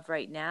we have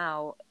right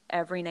now.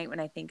 Every night when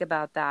I think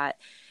about that,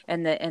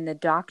 and the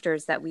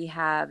doctors that we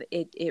have,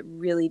 it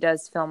really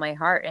does fill my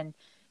heart. And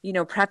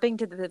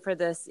prepping for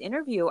this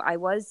interview, I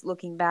was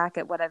looking back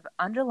at what I've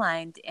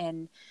underlined,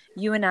 and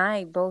you and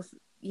I both,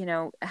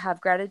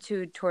 have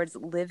gratitude towards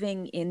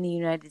living in the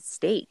United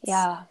States.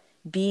 Yeah.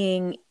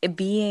 Being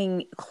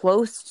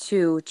close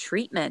to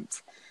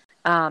treatment.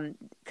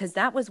 Because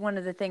that was one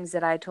of the things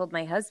that I told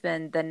my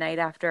husband the night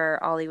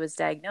after Ollie was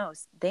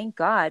diagnosed. Thank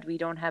God we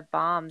don't have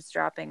bombs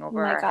dropping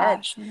over our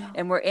heads.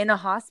 And we're in a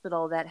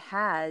hospital that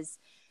has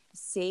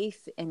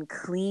safe and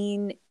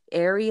clean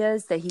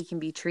areas that he can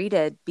be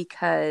treated,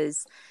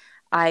 because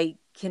I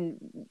can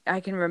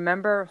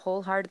remember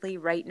wholeheartedly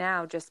right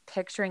now just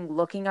picturing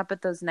looking up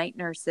at those night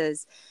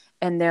nurses,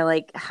 and they're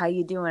like, how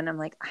you doing? I'm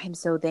like, I'm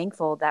so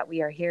thankful that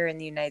we are here in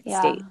the United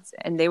States.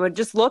 And they would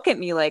just look at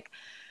me like,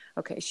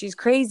 okay, she's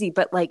crazy.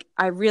 But like,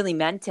 I really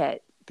meant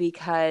it,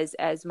 because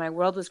as my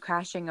world was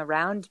crashing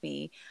around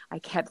me, I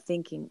kept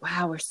thinking,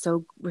 wow,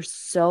 we're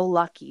so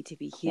lucky to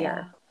be here.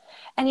 Yeah.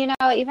 And,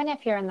 even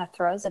if you're in the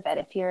throes of it,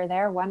 if you're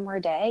there one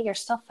more day, you're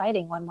still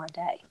fighting one more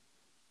day.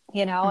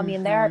 I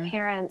mean, there are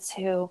parents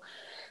who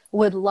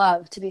would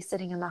love to be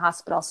sitting in the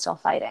hospital still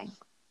fighting,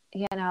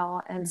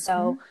 and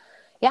so,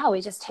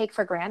 we just take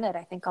for granted,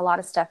 I think, a lot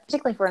of stuff,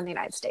 particularly if we're in the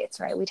United States,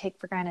 right? We take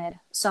for granted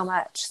so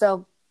much.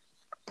 So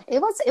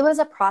it was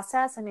a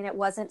process. I mean, it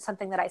wasn't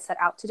something that I set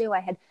out to do. I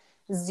had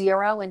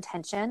zero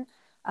intention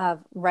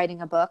of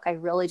writing a book. I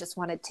really just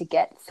wanted to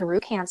get through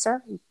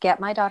cancer, get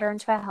my daughter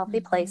into a healthy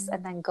place,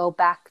 and then go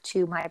back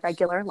to my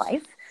regular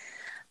life.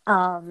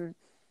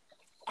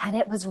 And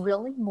it was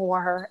really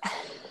more,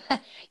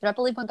 I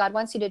believe when God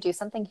wants you to do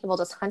something, he will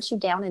just hunt you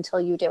down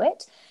until you do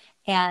it.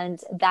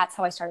 And that's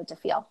how I started to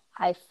feel.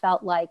 I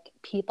felt like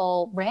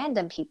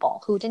random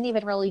people who didn't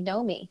even really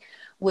know me,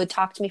 would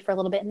talk to me for a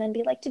little bit and then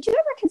be like, did you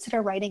ever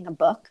consider writing a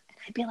book? And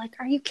I'd be like,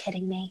 are you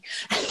kidding me?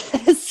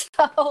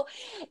 So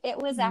it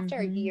was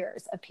after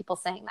years of people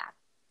saying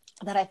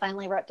that I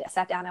finally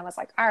sat down and was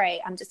like, all right,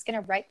 I'm just going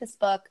to write this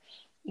book,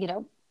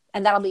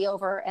 and that'll be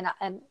over.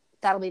 And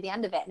that'll be the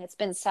end of it. And it's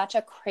been such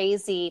a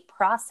crazy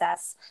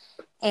process.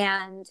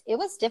 And it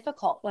was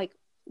difficult, like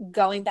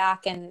going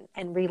back and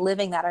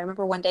reliving that. I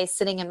remember one day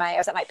I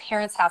was at my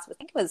parents' house. I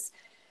think it was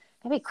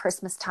maybe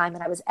Christmas time,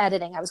 and I was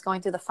editing. I was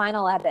going through the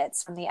final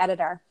edits from the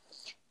editor.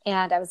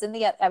 And I was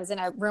in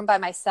a room by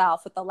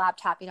myself with the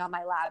laptop, on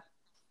my lap,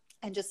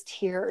 and just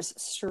tears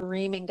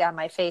streaming down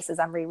my face as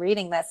I'm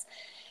rereading this.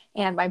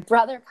 And my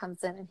brother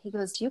comes in and he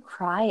goes, do you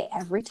cry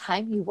every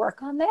time you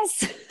work on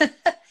this?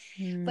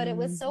 But it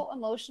was so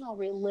emotional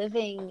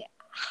reliving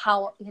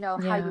how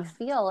you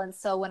feel. And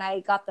so when I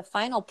got the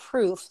final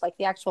proof, like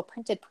the actual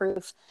printed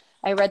proof,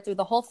 I read through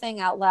the whole thing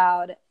out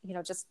loud,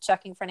 just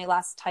checking for any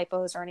last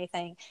typos or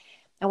anything.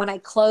 And when I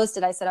closed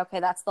it, I said, okay,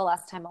 that's the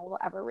last time I will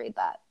ever read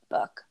that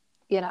book,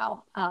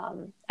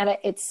 and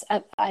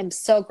I'm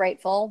so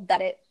grateful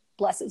that it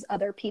blesses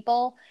other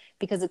people,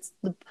 because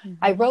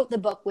I wrote the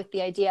book with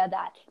the idea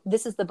that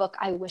this is the book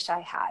I wish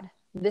I had.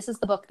 This is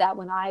the book that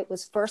when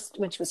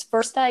she was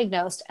first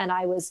diagnosed and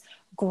I was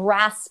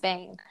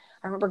grasping,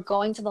 I remember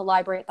going to the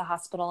library at the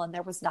hospital and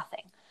there was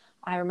nothing.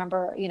 I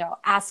remember,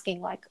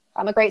 asking, like,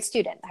 I'm a great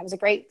student. I was a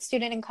great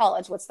student in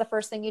college. What's the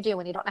first thing you do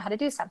when you don't know how to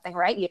do something,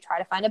 right? You try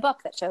to find a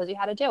book that shows you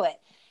how to do it.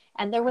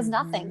 And there was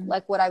nothing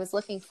like what I was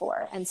looking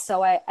for. And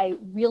so I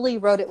really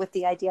wrote it with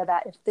the idea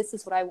that if this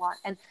is what I want,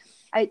 and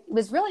it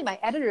was really my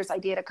editor's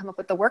idea to come up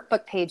with the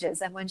workbook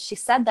pages. And when she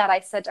said that, I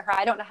said to her,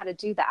 I don't know how to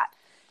do that.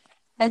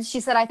 And she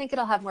said, I think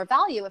it'll have more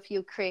value if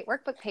you create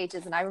workbook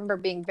pages. And I remember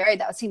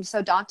that seemed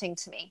so daunting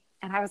to me.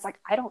 And I was like,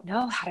 I don't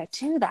know how to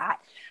do that.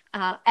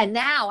 And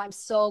now I'm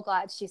so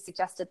glad she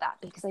suggested that,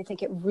 because I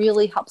think it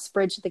really helps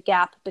bridge the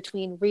gap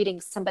between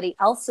reading somebody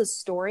else's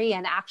story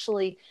and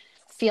actually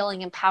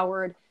feeling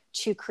empowered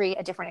to create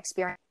a different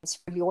experience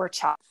for your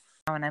child.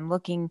 And I'm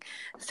looking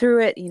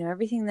through it,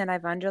 everything that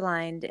I've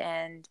underlined,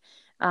 and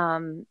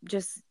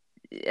just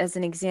as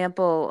an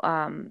example,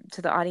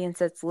 to the audience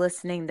that's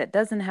listening that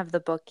doesn't have the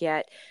book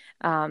yet,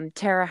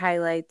 Tara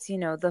highlights,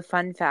 the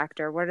fun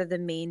factor. What are the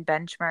main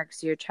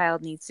benchmarks your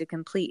child needs to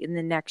complete in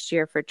the next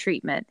year for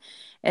treatment?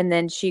 And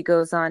then she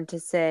goes on to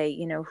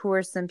say, who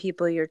are some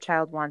people your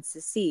child wants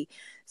to see?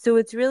 So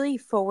it's really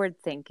forward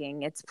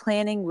thinking. It's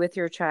planning with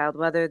your child,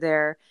 whether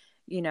they're,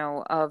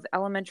 of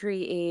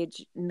elementary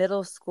age,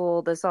 middle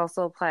school. This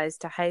also applies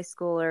to high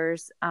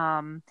schoolers.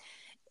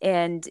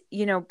 And,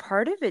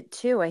 part of it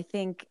too, I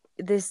think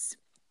this,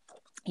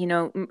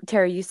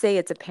 Tara, you say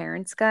it's a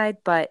parent's guide,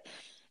 but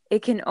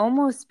it can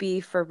almost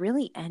be for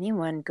really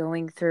anyone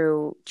going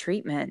through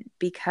treatment,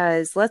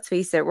 because let's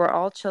face it, we're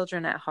all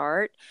children at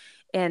heart,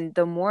 and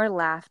the more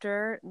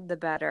laughter, the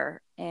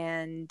better.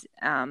 And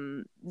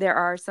there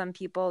are some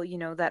people,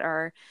 that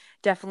are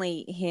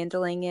definitely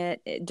handling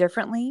it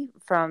differently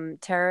from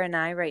Tara and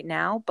I right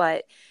now.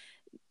 But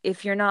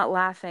if you're not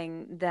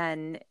laughing,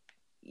 then,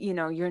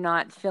 you're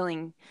not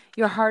filling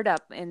your heart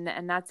up.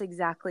 And that's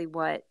exactly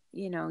what,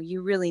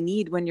 you really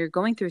need when you're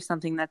going through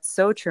something that's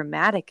so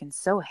traumatic and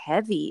so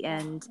heavy.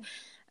 And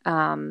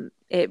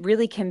it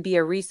really can be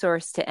a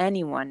resource to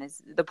anyone,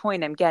 is the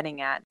point I'm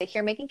getting at. They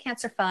hear Making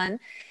Cancer Fun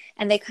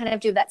and they kind of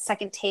do that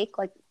second take,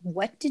 like,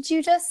 what did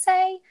you just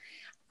say?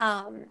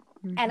 And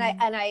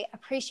I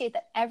appreciate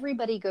that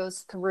everybody goes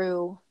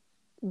through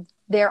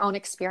their own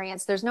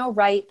experience. There's no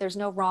right, there's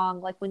no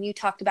wrong. Like when you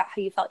talked about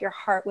how you felt your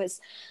heart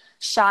was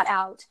shot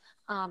out,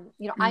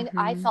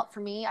 I felt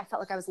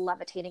like I was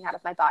levitating out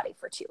of my body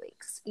for 2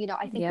 weeks.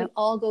 I think we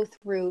all go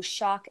through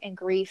shock and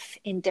grief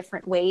in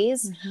different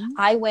ways.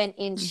 I went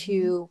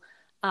into,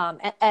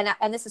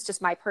 and this is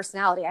just my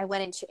personality. I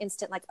went into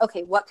instant, like,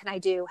 okay, what can I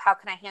do? How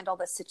can I handle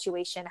this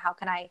situation? How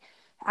can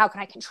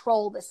I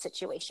control this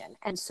situation?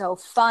 And so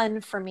fun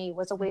for me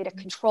was a way to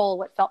control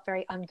what felt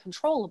very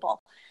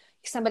uncontrollable.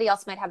 Somebody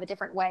else might have a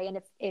different way.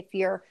 And if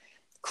you're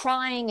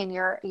crying and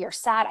you're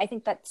sad, I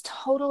think that's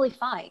totally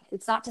fine.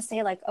 It's not to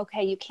say like,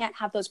 okay, you can't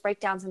have those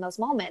breakdowns in those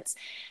moments.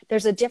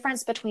 There's a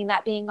difference between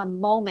that being a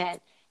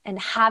moment and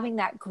having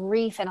that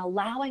grief and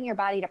allowing your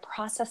body to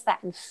process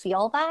that and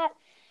feel that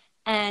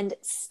and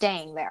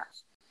staying there.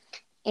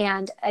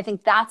 And I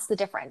think that's the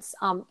difference.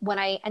 When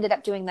I ended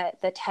up doing the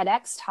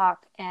TEDx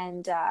talk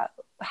and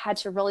had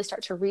to really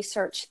start to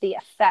research the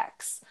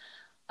effects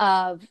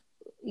of,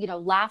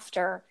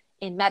 laughter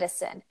in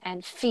medicine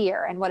and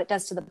fear and what it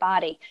does to the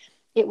body,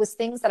 it was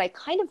things that I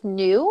kind of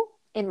knew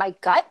in my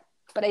gut,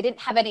 but I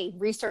didn't have any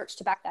research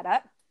to back that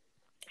up.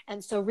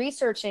 And so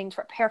researching to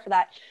prepare for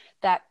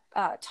that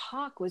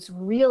talk was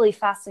really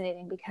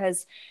fascinating,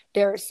 because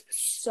there's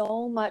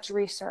so much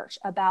research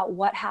about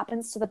what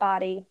happens to the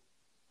body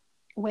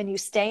when you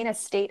stay in a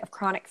state of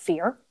chronic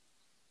fear.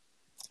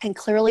 And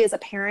clearly, as a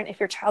parent, if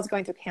your child's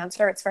going through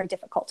cancer, it's very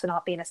difficult to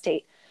not be in a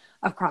state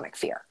of chronic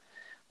fear,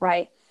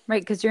 right?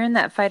 Right, because you're in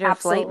that fight or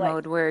flight Absolutely.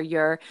 mode where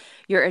your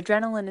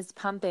adrenaline is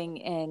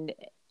pumping,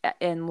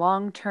 and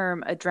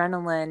long-term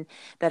adrenaline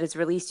that is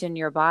released in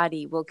your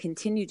body will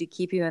continue to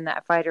keep you in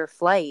that fight or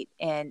flight,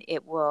 and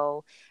it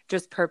will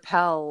just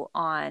propel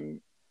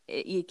on.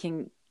 It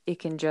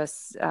can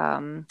just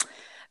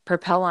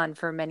propel on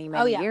for many,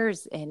 Oh many yeah.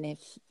 years. And if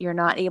you're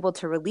not able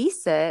to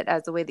release it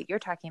as the way that you're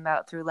talking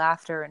about through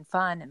laughter and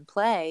fun and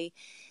play,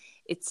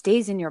 it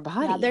stays in your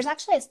Yeah, body. there's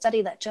actually a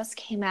study that just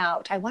came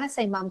out. I want to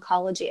say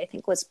Momcology, I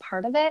think, was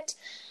part of it,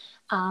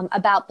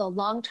 about the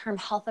long-term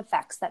health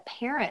effects that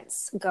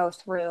parents go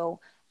through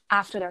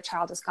after their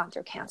child has gone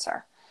through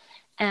cancer.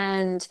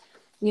 And,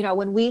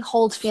 when we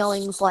hold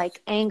feelings like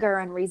anger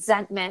and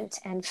resentment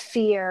and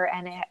fear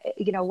and,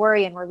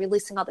 worry, and we're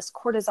releasing all this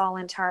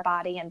cortisol into our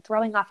body and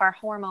throwing off our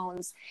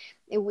hormones,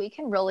 we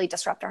can really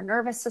disrupt our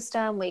nervous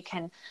system. We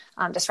can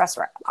disrupt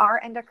our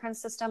endocrine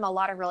system, a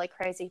lot of really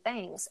crazy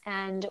things.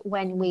 And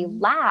when we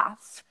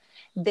laugh,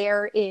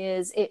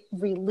 it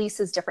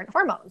releases different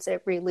hormones.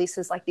 It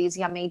releases like these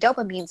yummy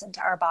dopamines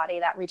into our body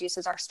that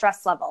reduces our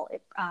stress level.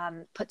 It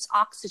puts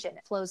oxygen,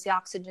 it flows the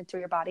oxygen through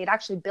your body. It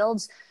actually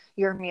builds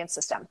your immune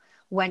system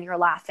when you're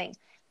laughing.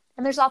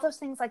 And there's all those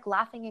things like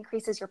laughing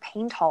increases your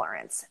pain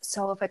tolerance.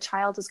 So if a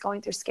child is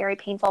going through scary,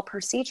 painful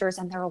procedures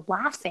and they're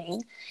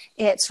laughing,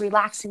 it's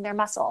relaxing their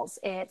muscles.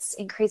 It's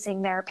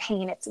increasing their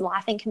pain.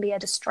 Laughing can be a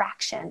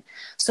distraction.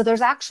 So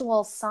there's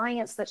actual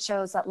science that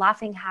shows that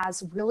laughing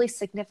has really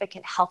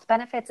significant health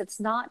benefits. It's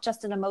not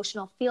just an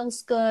emotional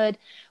feels good,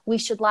 we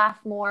should laugh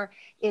more.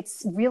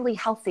 It's really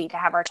healthy to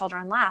have our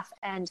children laugh.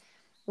 And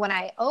when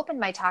I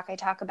open my talk, I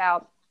talk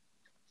about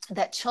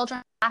that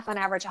children laugh on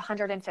average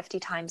 150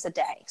 times a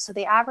day. So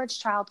the average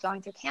child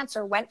going through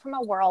cancer went from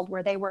a world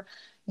where they were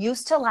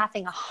used to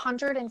laughing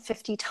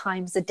 150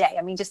 times a day.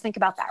 I mean, just think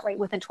about that, right?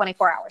 Within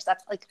 24 hours.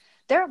 That's like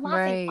they're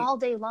laughing Right. all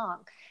day long.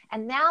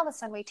 And now all of a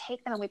sudden we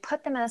take them and we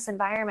put them in this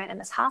environment, in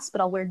this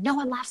hospital where no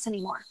one laughs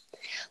anymore.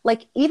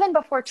 Like even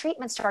before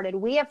treatment started,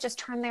 we have just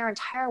turned their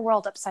entire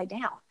world upside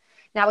down.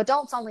 Now,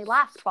 adults only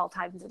laugh 12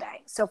 times a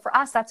day. So for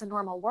us, that's a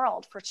normal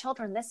world. For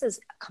children, this is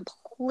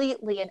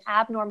completely an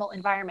abnormal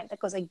environment that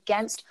goes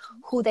against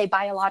who they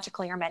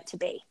biologically are meant to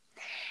be.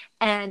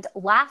 And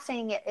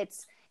laughing,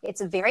 it's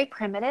very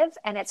primitive,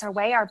 and it's a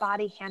way our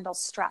body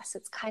handles stress.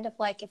 It's kind of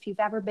like if you've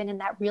ever been in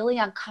that really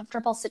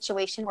uncomfortable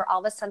situation where all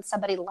of a sudden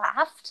somebody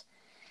laughed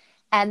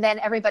and then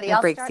everybody It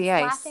else breaks the starts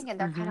ice. laughing and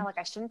they're kind Mm-hmm. of like,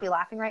 I shouldn't be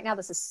laughing right now.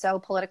 This is so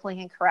politically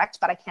incorrect,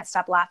 but I can't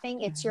stop laughing.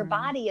 It's your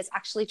Mm-hmm. body is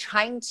actually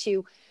trying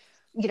to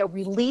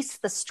release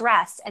the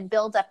stress and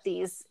build up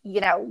these,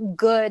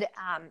 good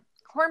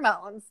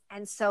hormones.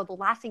 And so the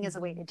laughing is a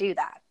way to do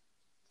that.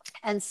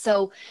 And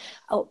so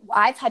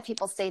I've had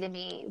people say to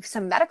me,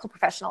 some medical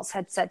professionals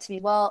had said to me,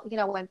 well,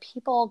 when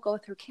people go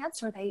through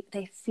cancer,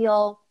 they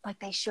feel like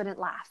they shouldn't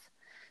laugh.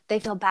 They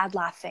feel bad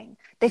laughing.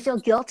 They feel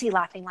guilty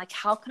laughing. Like,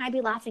 how can I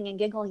be laughing and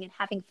giggling and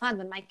having fun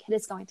when my kid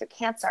is going through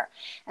cancer?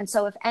 And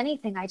so if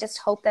anything, I just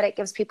hope that it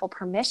gives people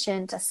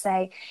permission to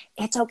say,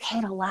 it's okay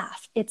to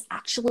laugh. It's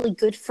actually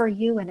good for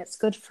you and it's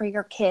good for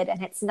your kid.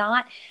 And it's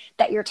not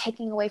that you're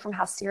taking away from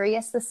how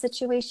serious the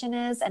situation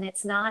is. And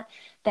it's not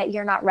that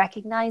you're not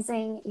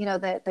recognizing,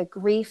 the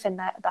grief and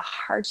the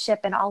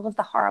hardship and all of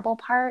the horrible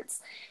parts.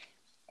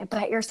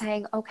 But you're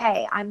saying,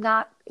 okay, I'm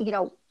not,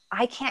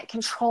 I can't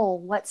control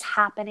what's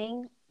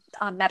happening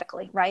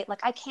medically, right?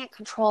 Like I can't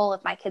control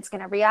if my kid's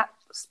going to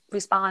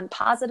respond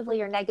positively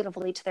or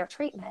negatively to their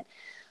treatment,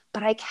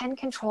 but I can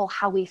control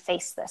how we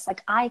face this.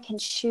 Like I can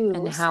And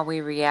choose. how we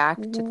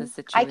react to the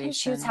I can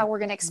choose how situation. we're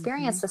going to Mm-hmm.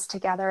 experience this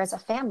together as a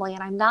family,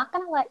 and I'm not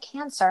going to let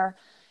cancer,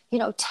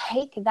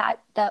 take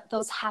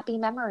those happy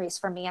memories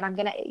from me. And I'm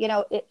going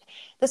to,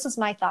 this was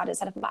my thought, is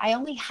that if I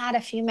only had a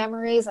few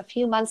memories, a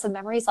few months of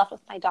memories left with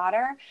my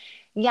daughter,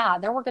 yeah,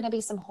 there were going to be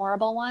some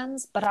horrible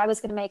ones, but I was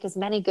going to make as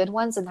many good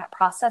ones in that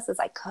process as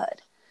I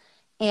could.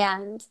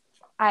 And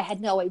I had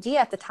no idea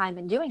at the time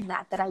in doing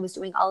that I was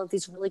doing all of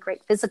these really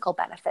great physical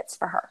benefits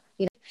for her.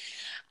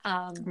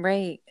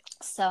 Right.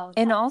 So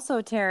And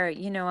also, Tara,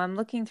 I'm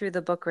looking through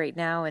the book right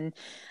now, and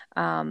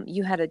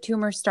you had a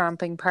tumor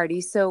stomping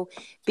party. So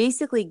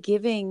basically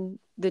giving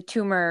the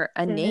tumor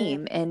a mhm.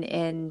 name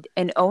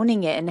and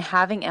owning it, and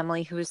having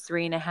Emily, who was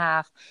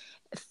 3.5,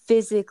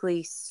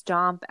 physically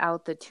stomp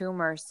out the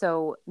tumor.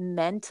 So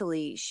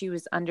mentally she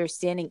was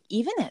understanding,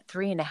 even at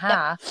three and a Yep.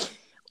 half,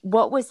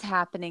 what was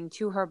happening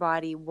to her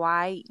body,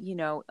 why,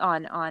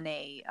 on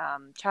a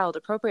child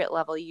appropriate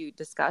level. You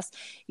discussed,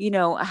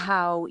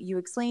 how you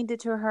explained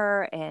it to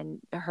her, and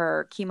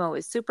her chemo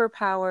is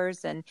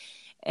superpowers,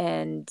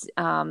 and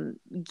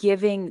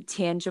giving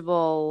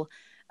tangible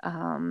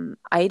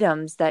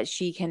items that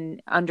she can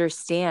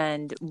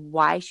understand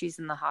why she's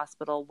in the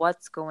hospital,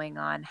 what's going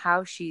on,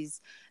 how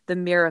she's the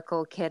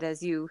miracle kid,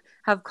 as you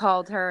have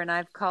called her. And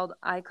I call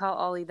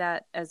Ollie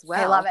that as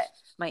I love well, it.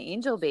 my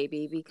angel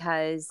baby,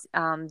 because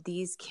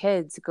these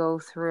kids go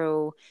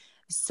through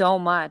so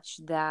much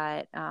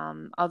that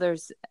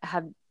others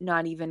have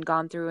not even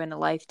gone through in a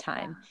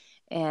lifetime.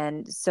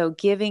 And so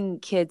giving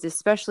kids,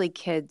 especially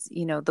kids,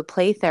 the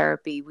play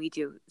therapy, we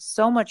do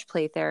so much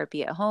play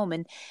therapy at home.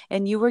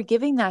 And you were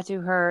giving that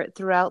to her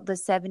throughout the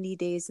 70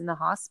 days in the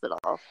hospital.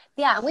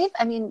 Yeah,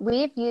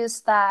 we've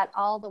used that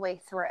all the way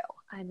through.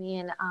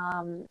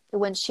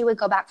 When she would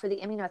go back for the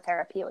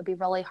immunotherapy, it would be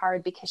really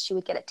hard because she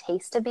would get a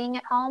taste of being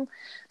at home.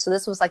 So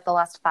this was like the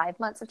last 5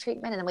 months of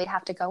treatment, and then we'd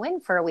have to go in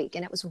for a week,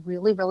 and it was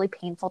really, really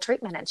painful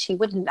treatment, and she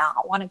would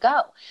not want to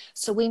go.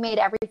 So we made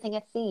everything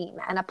a theme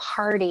and a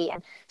party,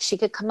 and she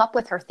could come up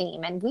with her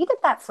theme. And we did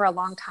that for a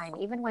long time,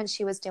 even when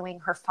she was doing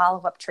her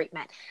follow-up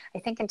treatment, I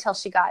think until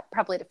she got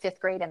probably to 5th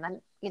grade, and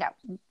then,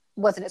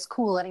 wasn't as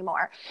cool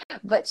anymore.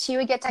 But she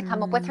would get to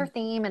come up with her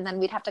theme, and then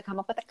we'd have to come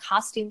up with a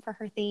costume for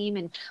her theme,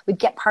 and we'd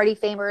get party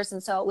favors.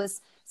 And so it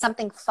was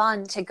something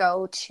fun to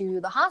go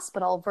to the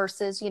hospital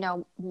versus,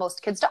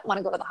 most kids don't want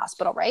to go to the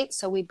hospital, right?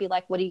 So we'd be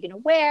like, what are you going to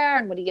wear,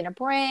 and what are you going to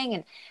bring,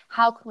 and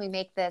how can we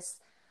make this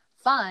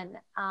fun?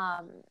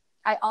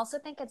 I also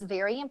think it's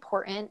very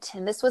important,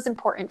 and this was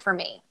important for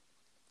me,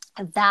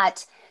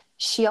 that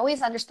she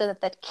always understood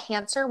that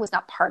cancer was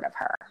not part of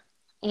her.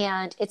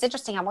 And it's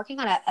interesting. I'm working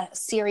on a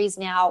series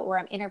now where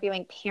I'm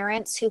interviewing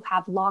parents who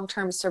have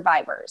long-term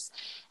survivors.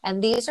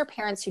 And these are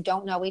parents who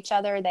don't know each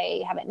other.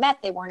 They haven't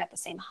met. They weren't at the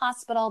same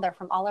hospital. They're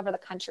from all over the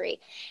country.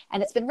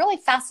 And it's been really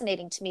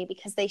fascinating to me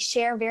because they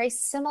share very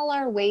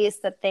similar ways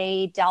that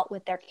they dealt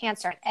with their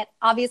cancer. And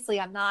obviously,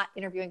 I'm not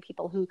interviewing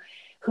people who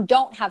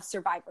don't have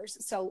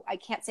survivors. So I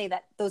can't say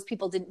that those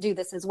people didn't do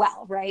this as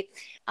well, right?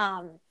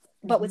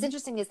 But what's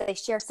interesting is that they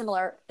share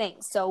similar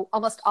things. So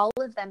almost all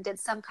of them did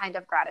some kind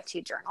of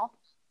gratitude journal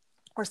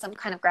or some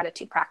kind of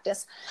gratitude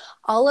practice.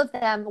 All of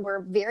them were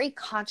very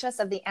conscious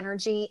of the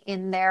energy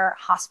in their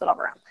hospital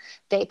room.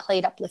 They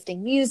played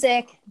uplifting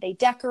music. They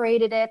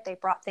decorated it. They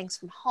brought things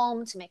from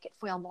home to make it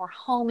feel more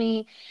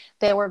homey.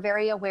 They were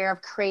very aware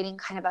of creating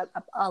kind of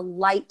a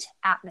light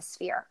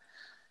atmosphere.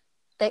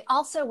 They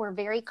also were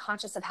very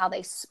conscious of how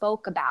they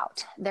spoke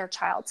about their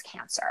child's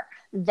cancer,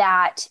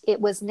 that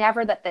it was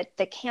never that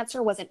the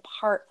cancer wasn't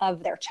part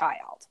of their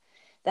child,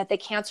 that the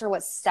cancer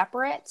was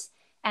separate,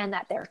 and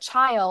that their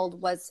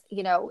child was,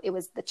 it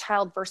was the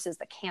child versus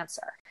the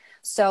cancer.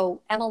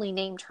 So Emily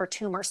named her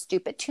tumor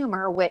Stupid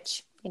Tumor,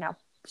 which,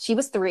 she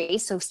was 3,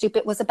 so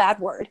stupid was a bad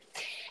word.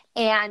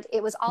 And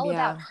it was all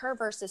about her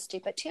versus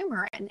Stupid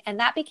Tumor. And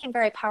that became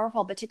very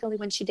powerful, particularly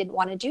when she didn't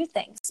want to do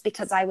things,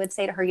 because I would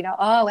say to her,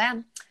 oh,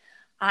 Em,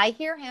 I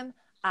hear him.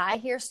 I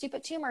hear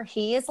Stupid Tumor.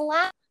 He is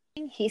laughing.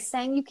 He's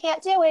saying you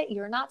can't do it.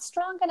 You're not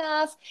strong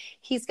enough.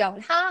 He's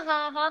going, ha,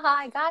 ha, ha, ha,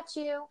 I got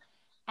you.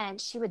 And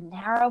she would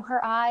narrow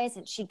her eyes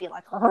and she'd be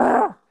like,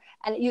 "Rrr."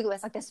 And it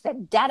was like this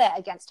vendetta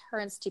against her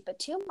and Stupid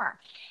Tumor.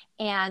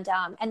 And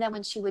then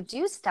when she would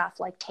do stuff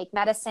like take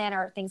medicine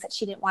or things that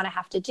she didn't want to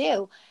have to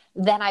do,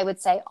 then I would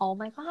say, oh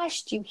my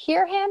gosh, do you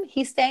hear him?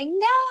 He's saying,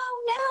 no,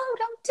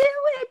 don't do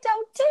it.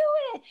 Don't do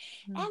it.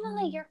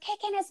 Emily, you're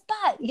kicking his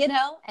butt,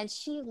 and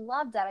she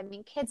loved that. I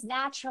mean, kids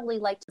naturally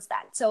liked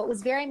that. So it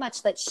was very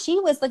much that she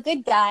was the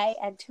good guy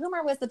and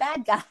Tumor was the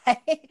bad guy,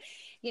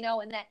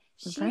 and that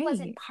she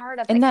wasn't part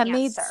of the and that cancer.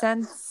 made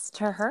sense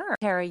to her.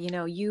 Tara,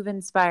 you've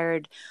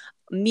inspired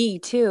me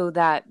too,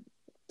 that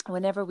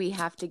whenever we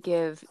have to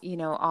give,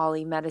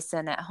 Ollie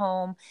medicine at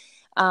home,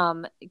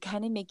 kind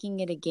of making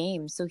it a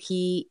game. So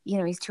he,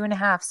 he's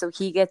 2.5. So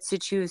he gets to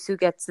choose who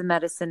gets the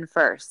medicine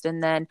first.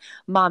 And then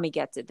mommy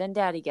gets it. Then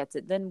daddy gets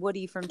it. Then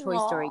Woody from Toy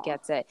Story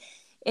gets it.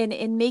 And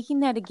in making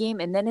that a game,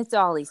 and then it's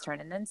Ollie's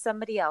turn and then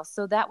somebody else.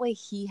 So that way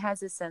he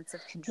has a sense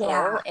of control.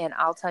 Yeah. And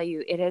I'll tell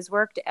you, it has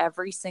worked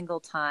every single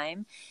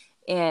time.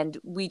 And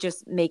we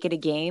just make it a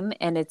game,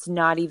 and it's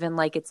not even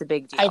like it's a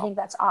big deal. I think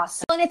that's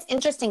awesome. And it's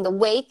interesting. The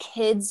way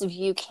kids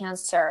view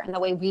cancer and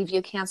the way we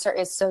view cancer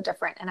is so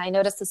different. And I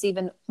notice this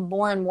even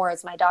more and more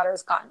as my daughter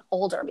has gotten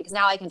older, because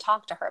now I can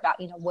talk to her about,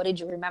 what did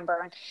you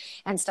remember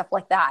and stuff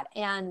like that.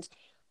 And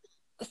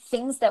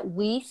things that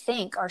we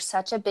think are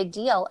such a big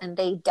deal and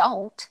they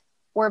don't,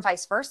 or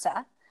vice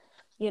versa,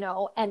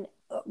 and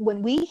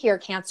when we hear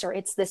cancer,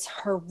 it's this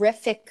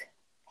horrific,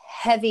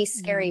 heavy,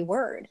 scary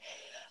word.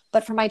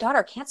 But for my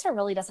daughter, cancer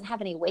really doesn't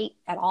have any weight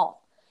at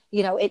all.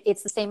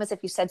 It's the same as if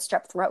you said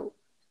strep throat.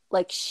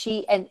 Like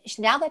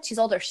now that she's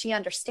older, she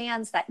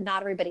understands that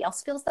not everybody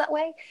else feels that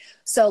way.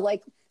 So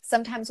like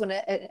sometimes when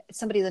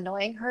somebody's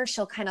annoying her,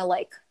 she'll kind of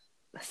like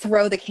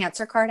throw the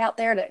cancer card out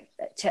there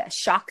to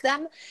shock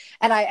them.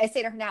 And I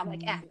say to her now, I'm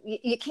like,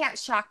 you can't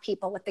shock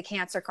people with the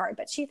cancer card.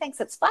 But she thinks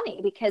it's funny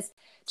because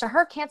to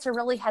her, cancer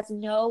really has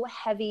no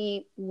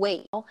heavy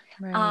weight.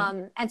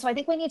 Right. And so I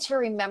think we need to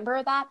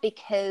remember that,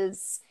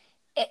 because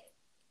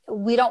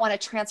we don't want to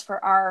transfer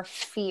our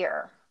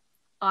fear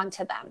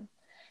onto them.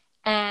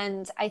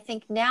 And I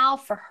think now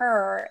for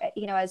her,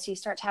 as you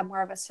start to have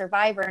more of a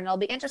survivor, and it'll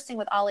be interesting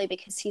with Ollie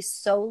because he's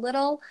so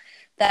little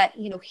that,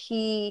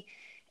 I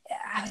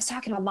was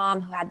talking to a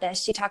mom who had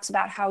this. She talks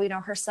about how,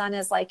 her son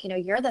is like,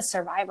 you're the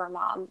survivor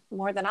mom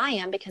more than I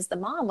am, because the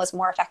mom was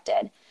more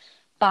affected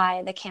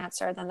by the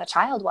cancer than the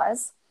child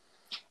was.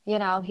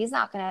 He's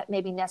not going to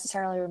maybe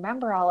necessarily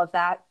remember all of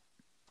that.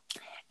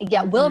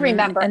 Yeah, we'll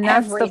remember And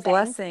that's the everything.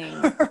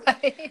 blessing.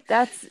 Right?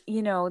 That's,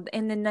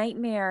 in the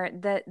nightmare,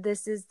 that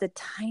this is the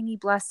tiny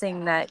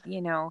blessing that,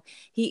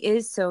 he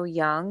is so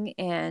young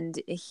and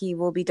he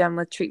will be done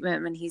with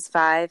treatment when he's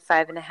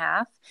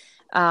 5.5.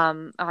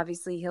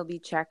 Obviously he'll be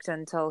checked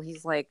until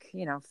he's like,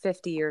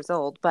 50 years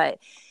old, but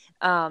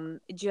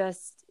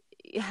just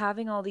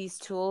having all these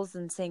tools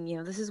and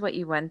saying, this is what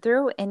you went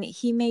through. And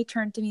he may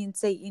turn to me and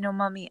say,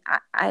 mommy,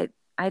 I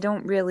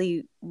don't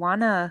really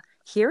want to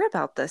hear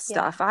about this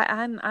Yeah. stuff.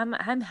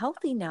 I'm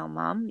healthy now,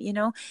 mom.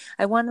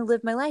 I want to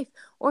live my life.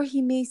 Or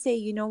he may say,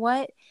 you know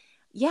what?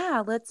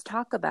 Yeah, let's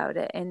talk about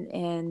it.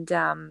 And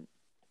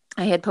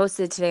I had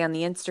posted today on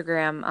the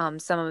Instagram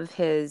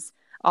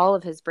all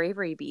of his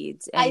bravery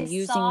beads, I and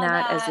using saw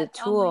that as a that. Oh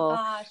my tool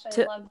gosh, I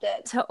to loved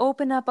it. to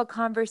open up a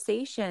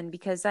conversation,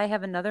 because I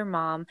have another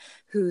mom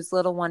whose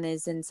little one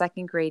is in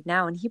second grade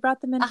now, and he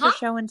brought them in for Uh-huh.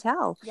 show and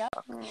tell. Yep.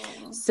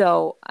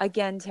 So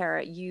again,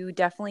 Tara, you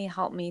definitely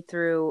helped me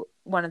through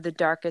one of the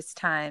darkest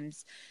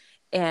times.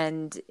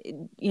 And,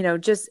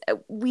 just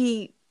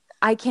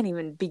I can't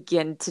even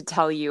begin to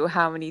tell you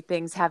how many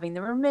things, having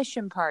the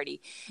remission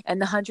party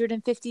and the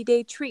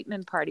 150-day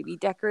treatment party. We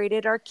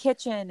decorated our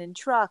kitchen and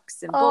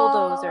trucks and Oh, I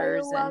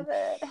bulldozers, and love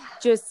it.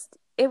 just,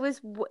 it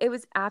was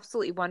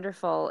absolutely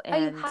wonderful. Oh,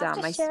 you And,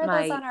 have to share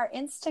those on our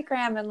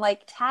Instagram and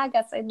like tag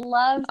us. I'd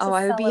love to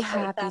I would be celebrate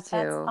happy that. That's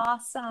to.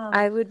 awesome.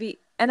 I would be.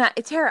 And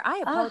Tara,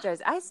 I Oh.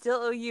 apologize. I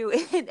still owe you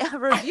a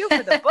review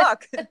for the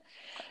book.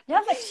 No,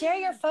 but share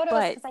your photos,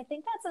 But because I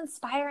think that's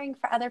inspiring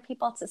for other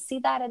people to see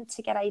that and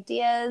to get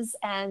ideas.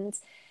 And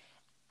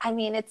I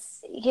mean,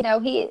 it's,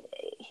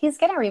 he's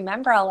going to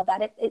remember all of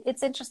that.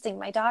 It's interesting.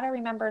 My daughter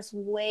remembers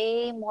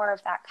way more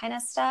of that kind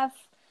of stuff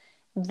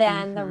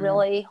than the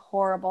really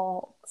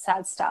horrible,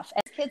 sad stuff.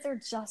 And kids are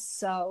just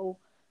so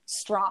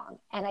strong.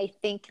 And I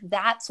think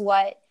that's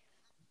what,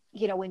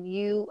 when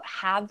you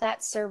have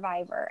that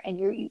survivor,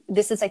 and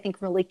this is, I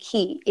think, really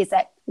key, is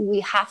that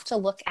we have to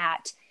look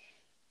at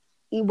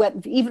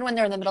even when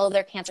they're in the middle of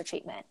their cancer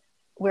treatment,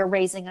 we're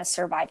raising a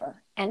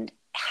survivor, and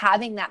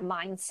having that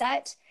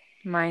mindset,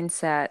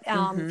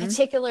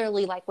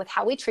 particularly like with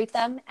how we treat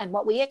them and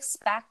what we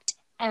expect.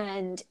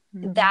 And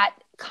that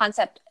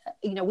concept,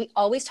 we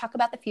always talk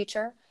about the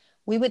future.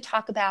 We would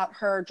talk about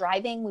her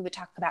driving. We would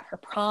talk about her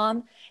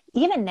prom.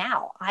 Even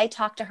now, I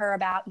talk to her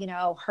about,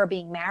 her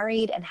being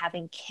married and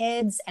having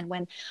kids. And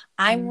when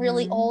I'm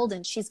really old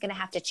and she's going to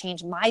have to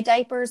change my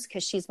diapers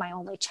because she's my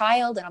only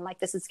child. And I'm like,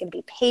 this is going to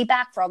be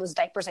payback for all those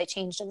diapers I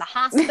changed in the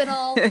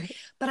hospital.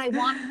 But I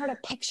want her to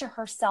picture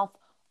herself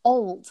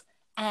old.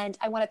 And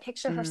I want to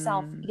picture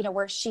herself,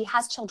 where she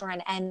has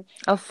children and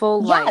a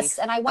full life. Yes.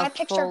 And I want to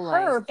picture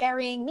her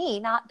burying me,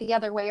 not the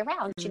other way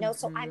around,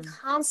 So I'm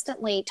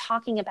constantly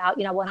talking about,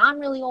 when I'm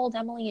really old,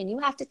 Emily, and you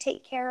have to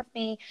take care of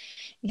me,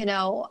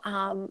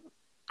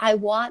 I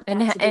want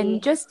that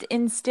and just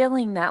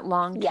instilling that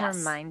long-term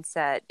Yes.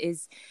 mindset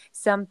is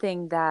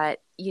something that,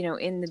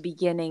 in the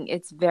beginning,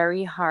 it's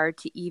very hard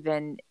to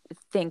even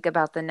think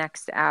about the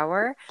next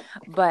hour.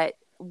 But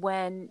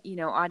when,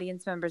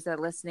 audience members that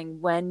are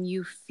listening, when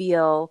you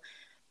feel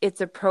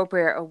it's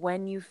appropriate, or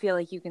when you feel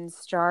like you can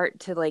start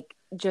to like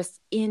just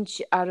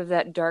inch out of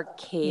that dark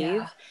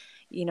cave,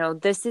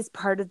 this is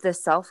part of the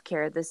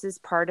self-care. This is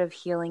part of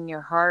healing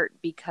your heart,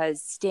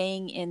 because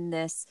staying in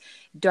this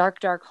dark,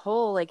 dark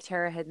hole, like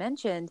Tara had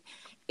mentioned,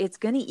 it's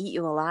going to eat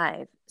you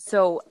alive.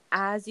 So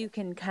as you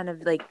can kind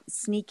of like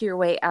sneak your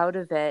way out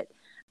of it,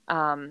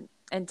 and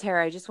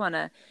Tara, I just want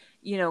to,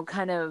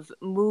 kind of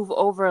move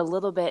over a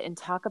little bit and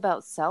talk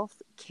about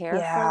self-care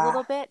for a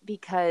little bit,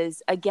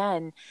 because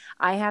again,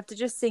 I have to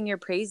just sing your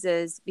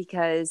praises,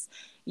 because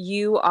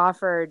you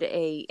offered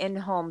a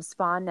in-home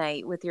spa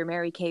night with your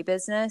Mary Kay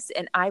business,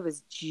 and I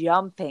was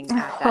jumping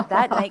at that.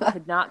 That night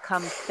could not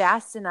come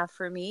fast enough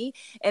for me.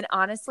 And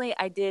honestly,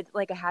 I did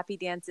like a happy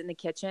dance in the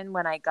kitchen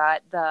when I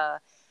got the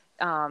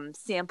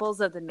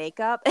samples of the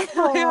makeup. And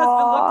my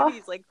husband looked at me,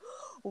 he's like,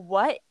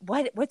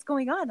 what's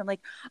going on? I'm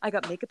like, I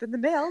got makeup in the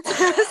mail.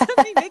 Send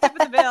me makeup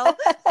in the mail.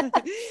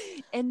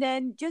 And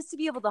then just to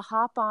be able to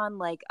hop on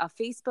like a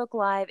Facebook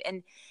Live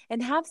and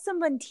have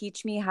someone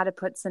teach me how to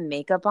put some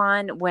makeup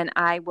on when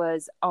I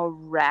was a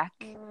wreck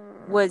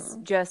was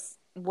just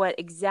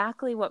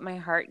exactly what my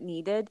heart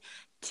needed,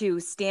 to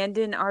stand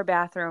in our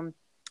bathroom,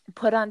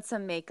 put on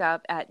some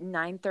makeup at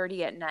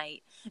 9:30 at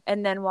night,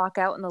 and then walk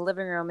out in the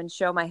living room and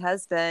show my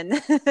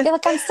husband. You're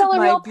like, I'm still a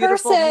my real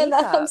beautiful person.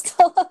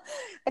 makeup.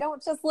 I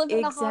don't just live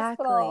in a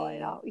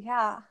hospital.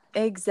 Yeah.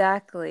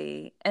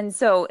 Exactly. And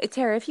so,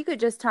 Tara, if you could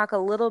just talk a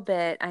little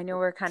bit, I know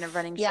we're kind of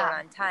running short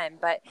on time,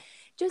 but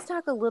just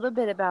talk a little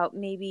bit about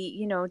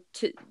maybe,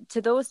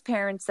 to those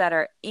parents that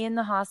are in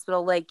the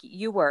hospital, like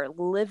you were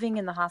living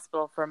in the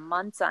hospital for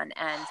months on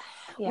end.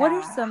 What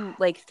are some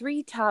like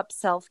 3 top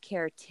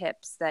self-care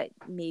tips that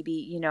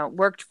maybe,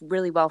 worked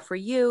really well for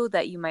you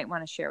that you might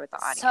want to share with the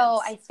audience? So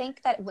I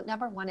think that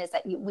number one is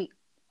that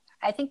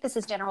I think this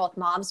is general with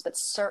moms, but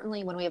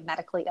certainly when we have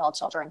medically ill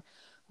children,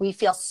 we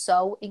feel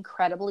so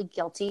incredibly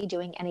guilty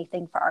doing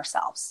anything for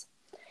ourselves.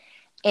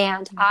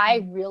 And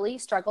I really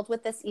struggled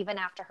with this even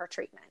after her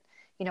treatment.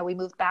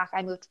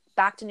 I moved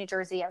back to New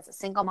Jersey. I was a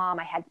single mom.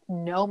 I had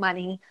no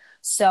money.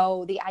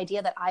 So the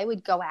idea that I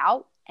would go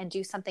out and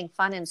do something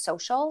fun and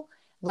social,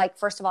 like,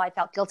 first of all, I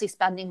felt guilty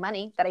spending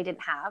money that I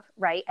didn't have,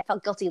 right? I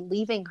felt guilty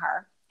leaving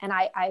her. And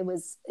I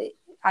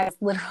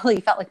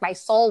literally felt like my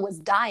soul was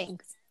dying.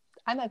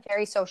 I'm a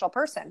very social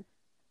person.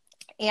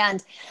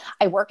 And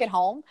I work at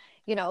home,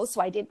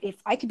 so if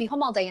I could be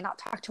home all day and not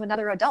talk to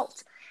another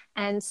adult.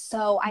 And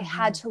so I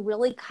had to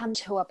really come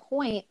to a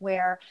point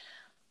where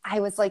I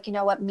was like, you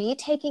know what, me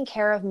taking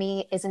care of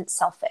me isn't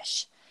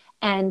selfish.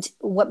 And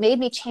what made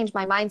me change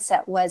my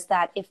mindset was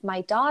that if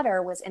my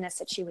daughter was in a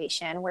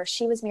situation where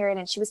she was married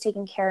and she was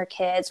taking care of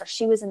kids, or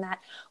she was in that,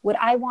 would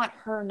I want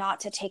her not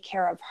to take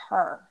care of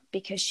her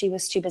because she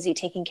was too busy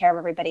taking care of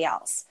everybody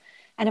else?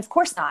 And of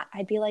course not.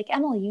 I'd be like,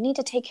 Emily, you need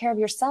to take care of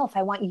yourself.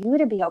 I want you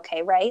to be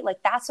okay, right?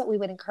 Like, that's what we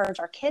would encourage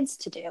our kids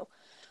to do.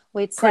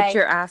 We'd say, put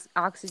your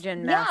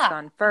oxygen mask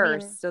on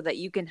first, so that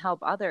you can help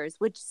others,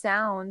 which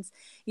sounds,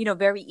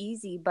 very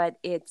easy, but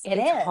it's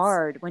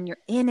hard when you're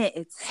in it.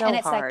 It's so hard. And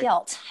it's that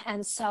guilt.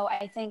 And so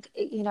I think,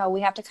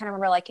 we have to kind of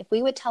remember, like, if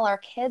we would tell our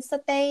kids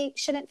that they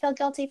shouldn't feel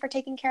guilty for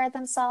taking care of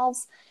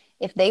themselves,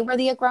 if they were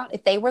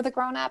the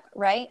grown up,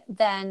 right,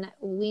 then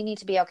we need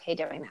to be okay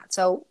doing that.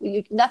 So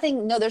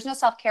there's no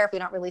self-care if we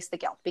don't release the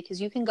guilt,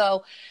 because you can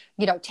go,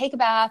 take a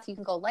bath, you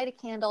can go light a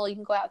candle, you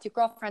can go out with your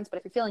girlfriends, but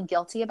if you're feeling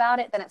guilty about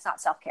it, then it's not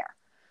self-care,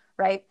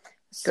 right?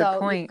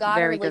 So you've got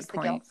to release the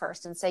guilt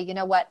first and say, you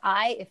know what,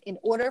 if in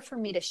order for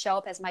me to show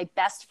up as my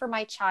best for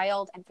my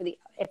child, and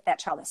if that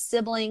child has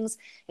siblings,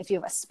 if you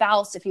have a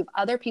spouse, if you have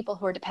other people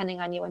who are depending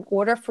on you, in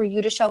order for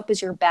you to show up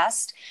as your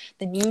best,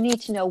 then you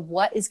need to know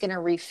what is going to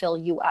refill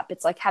you up.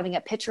 It's like having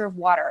a pitcher of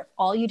water. If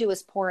all you do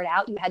is pour it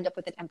out, you end up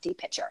with an empty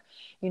pitcher.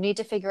 You need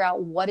to figure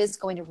out what is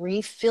going to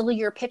refill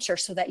your pitcher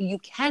so that you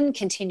can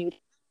continue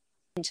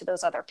to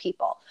those other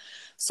people.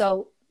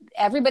 So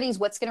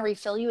what's going to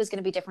refill you is going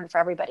to be different for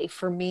everybody.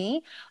 For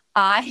me,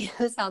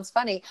 it sounds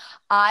funny,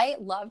 I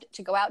loved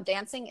to go out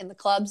dancing in the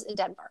clubs in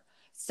Denver.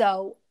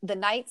 So the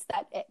nights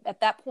that at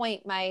that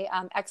point, my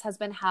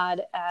ex-husband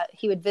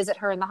he would visit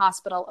her in the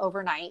hospital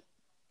overnight.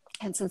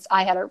 And since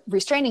I had a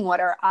restraining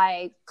order,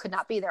 I could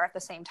not be there at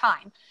the same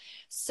time.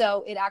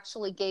 So it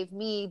actually gave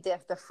me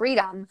the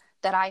freedom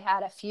that I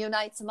had a few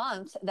nights a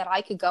month that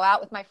I could go out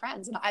with my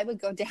friends, and I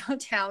would go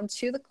downtown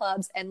to the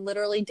clubs and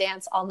literally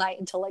dance all night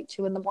until like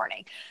 2 a.m.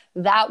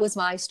 That was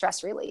my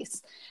stress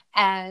release.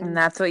 And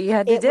that's what you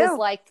had to do. It was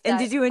like and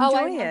did you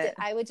enjoy it?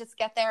 I would just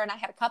get there, and I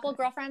had a couple of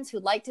girlfriends who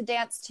liked to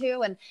dance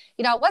too. And,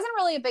 I wasn't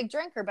really a big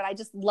drinker, but I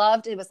just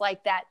loved, it was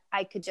like that.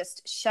 I could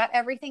just shut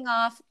everything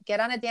off,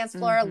 get on a dance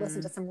floor,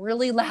 listen to some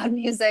really loud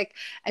music,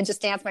 and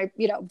just dance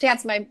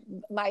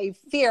my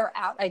fear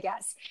out, I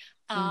guess.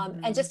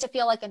 And just to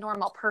feel like a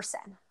normal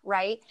person.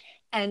 Right.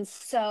 And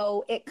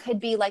so it could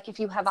be like, if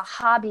you have a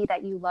hobby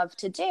that you love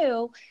to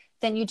do,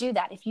 then you do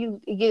that. If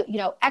you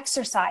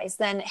exercise,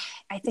 then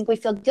I think we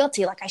feel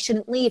guilty. Like, I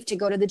shouldn't leave to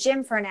go to the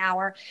gym for an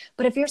hour.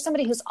 But if you're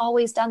somebody who's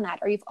always done that,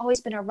 or you've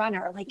always been a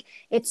runner, like,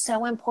 it's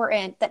so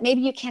important that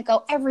maybe you can't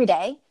go every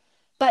day,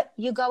 but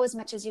you go as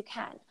much as you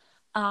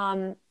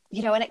can.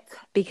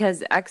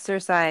 Because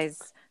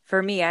exercise,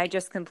 for me, I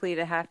just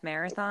completed a half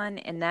marathon,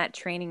 and that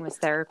training was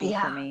therapy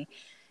for me.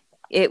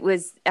 It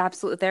was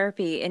absolute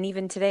therapy. And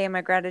even today in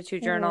my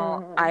gratitude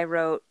journal, I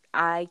wrote,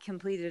 I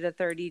completed a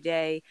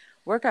 30-day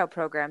workout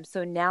program.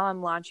 So now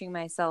I'm launching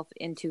myself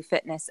into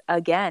fitness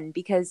again,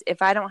 because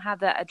if I don't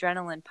have that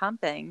adrenaline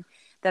pumping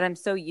that I'm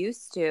so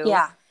used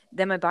to,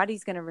 then my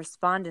body's going to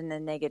respond in a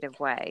negative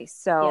way.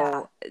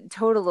 So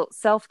total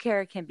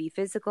self-care can be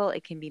physical.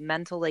 It can be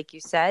mental. Like you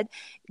said,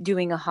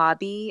 doing a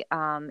hobby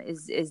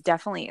is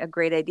definitely a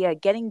great idea.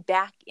 Getting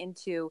back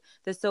into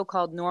the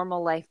so-called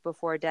normal life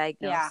before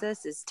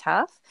diagnosis is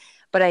tough.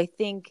 But I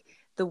think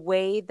the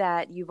way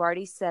that you've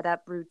already set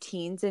up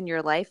routines in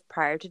your life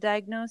prior to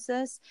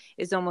diagnosis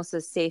is almost a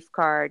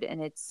safeguard,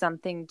 and it's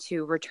something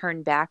to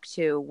return back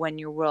to when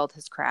your world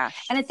has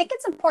crashed. And I think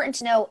it's important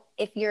to know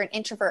if you're an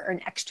introvert or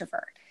an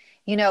extrovert.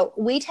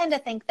 We tend to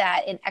think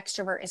that an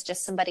extrovert is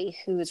just somebody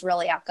who's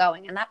really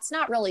outgoing, and that's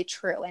not really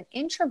true. An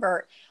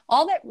introvert,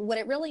 what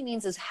it really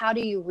means is, how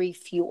do you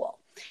refuel?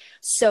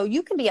 So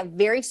you can be a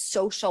very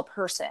social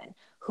person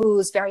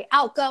who's very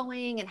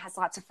outgoing and has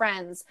lots of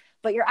friends,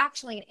 but you're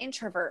actually an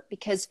introvert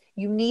because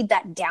you need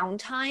that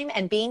downtime,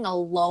 and being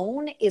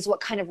alone is what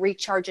kind of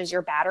recharges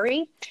your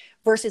battery,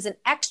 versus an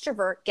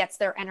extrovert gets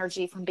their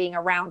energy from being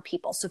around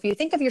people. So if you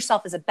think of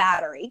yourself as a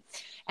battery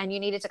and you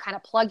needed to kind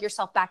of plug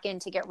yourself back in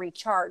to get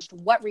recharged,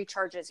 what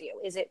recharges you?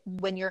 Is it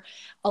when you're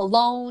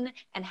alone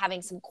and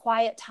having some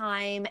quiet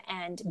time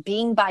and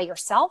being by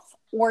yourself?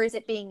 Or is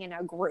it being in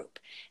a group?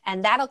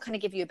 And that'll kind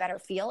of give you a better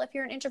feel if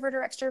you're an introvert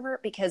or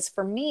extrovert. Because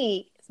for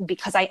me,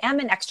 because I am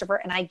an extrovert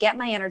and I get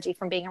my energy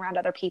from being around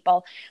other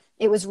people,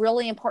 it was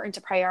really important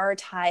to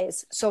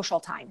prioritize social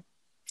time,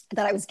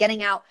 that I was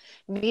getting out,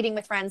 meeting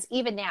with friends.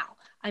 Even now,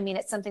 I mean,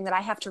 it's something that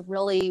I have to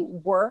really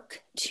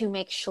work to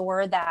make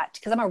sure that,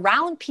 because I'm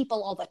around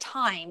people all the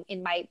time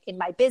in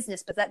my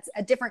business, but that's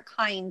a different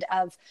kind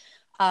of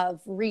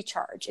of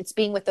recharge. It's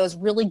being with those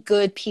really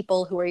good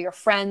people who are your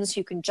friends,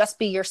 who can just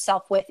be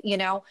yourself with,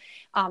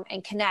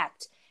 and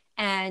connect.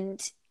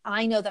 And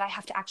I know that I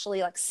have to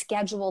actually like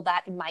schedule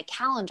that in my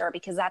calendar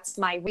because that's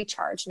my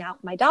recharge. Now,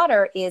 my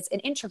daughter is an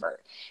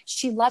introvert.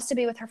 She loves to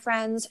be with her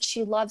friends.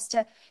 She loves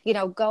to,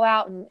 go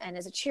out and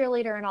is a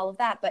cheerleader and all of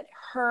that. But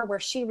where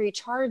she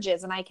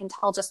recharges, and I can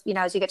tell just,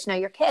 as you get to know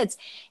your kids,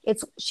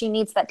 she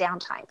needs that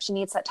downtime. She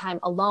needs that time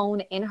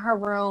alone in her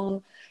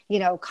room,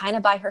 kind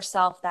of by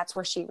herself. That's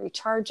where she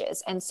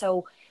recharges. And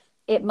so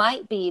it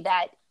might be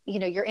that,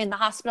 you're in the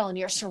hospital and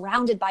you're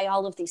surrounded by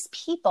all of these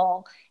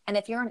people. And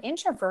if you're an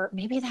introvert,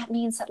 maybe that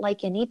means that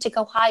like you need to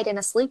go hide in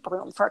a sleep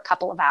room for a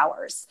couple of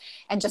hours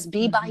and just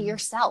be by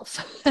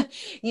yourself,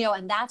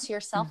 and that's your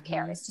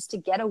self-care is just to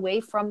get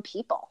away from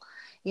people,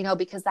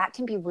 because that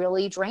can be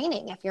really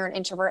draining if you're an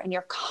introvert and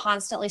you're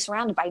constantly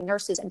surrounded by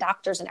nurses and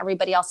doctors and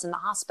everybody else in the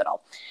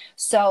hospital.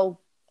 So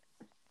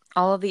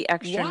all of the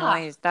extra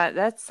noise,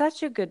 that's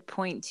such a good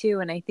point too.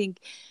 And I think,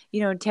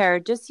 Tara,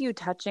 just you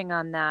touching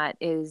on that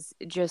is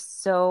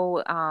just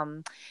so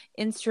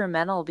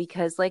instrumental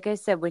because like I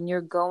said, when you're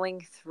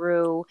going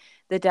through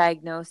the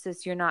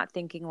diagnosis, you're not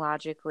thinking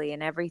logically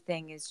and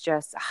everything is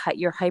just,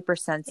 you're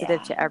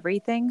hypersensitive to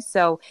everything.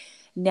 So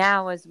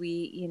now as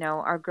we,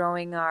 are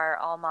growing our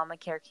All Mama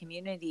Care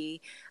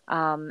community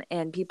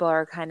and people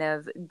are kind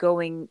of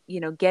going,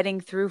 getting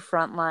through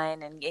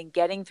frontline and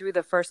getting through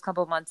the first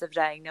couple months of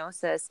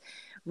diagnosis,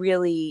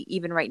 really,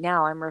 even right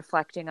now, I'm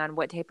reflecting on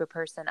what type of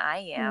person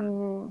I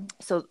am.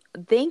 So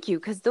thank you.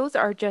 Cause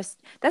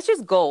that's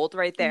just gold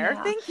right there.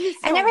 Yeah. Thank you so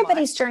And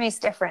everybody's much. journey is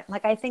different.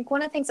 Like, I think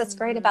one of the things that's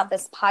great about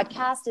this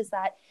podcast is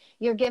that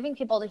you're giving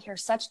people to hear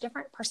such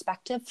different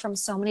perspective from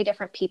so many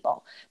different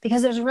people,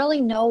 because there's really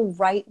no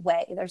right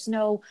way. There's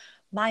no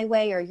my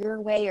way or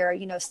your way,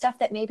 or, stuff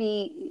that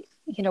maybe,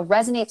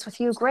 resonates with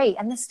you. Great.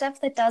 And the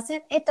stuff that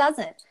doesn't, it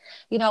doesn't,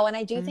 and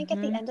I do think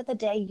at the end of the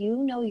day,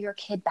 your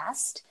kid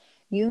best.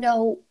 You're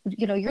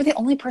the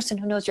only person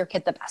who knows your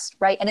kid the best,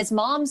 right? And as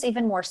moms,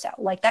 even more so.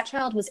 Like, that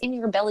child was in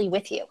your belly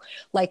with you.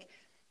 Like,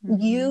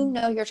 you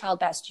know your child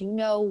best. You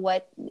know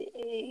what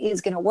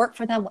is going to work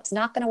for them, what's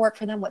not going to work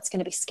for them, what's going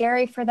to be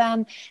scary for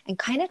them, and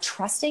kind of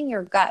trusting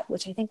your gut,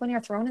 which I think when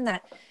you're thrown in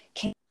that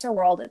cancer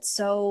world,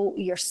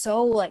 you're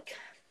so like,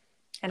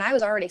 and I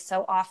was already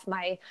so off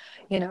my,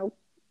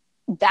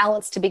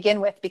 balance to begin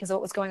with because of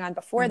what was going on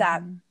before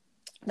that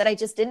I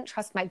just didn't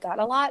trust my gut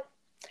a lot.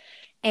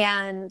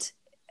 And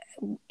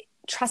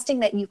trusting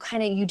that you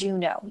do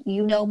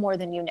know more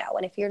than you know.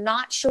 And if you're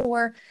not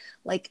sure,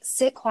 like,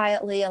 sit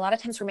quietly. A lot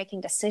of times we're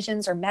making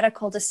decisions or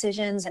medical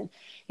decisions and,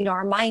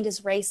 our mind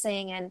is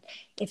racing. And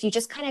if you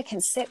just kind of can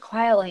sit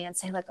quietly and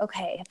say like,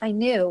 okay, if I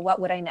knew, what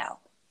would I know?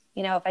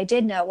 If I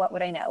did know, what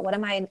would I know? What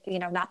am I,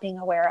 not being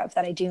aware of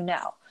that I do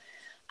know?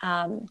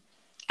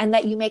 And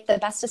that you make the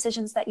best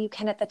decisions that you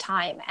can at the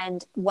time.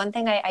 And one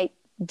thing I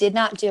did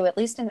not do, at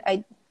least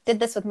I did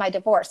this with my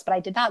divorce, but I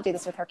did not do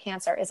this with her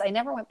cancer, is I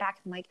never went back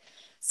and like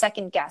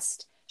second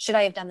guessed, should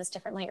I have done this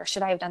differently or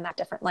should I have done that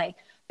differently?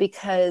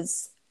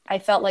 Because I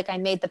felt like I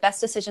made the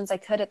best decisions I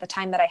could at the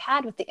time that I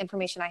had with the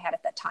information I had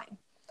at that time.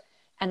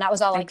 And that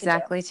was all I could do.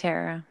 Exactly,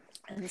 Tara.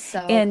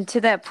 And to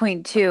that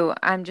point too,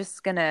 I'm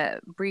just going to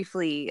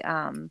briefly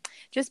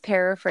just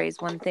paraphrase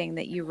one thing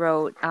that you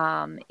wrote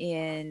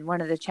in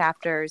one of the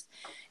chapters.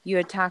 You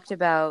had talked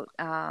about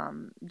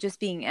just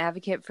being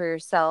advocate for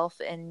yourself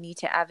and need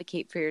to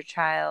advocate for your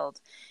child.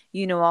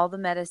 You know all the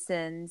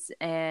medicines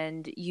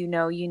and you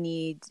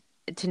need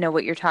to know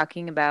what you're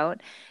talking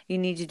about. You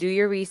need to do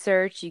your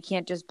research. You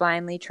can't just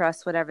blindly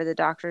trust whatever the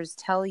doctors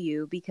tell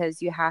you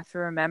because you have to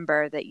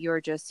remember that you're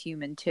just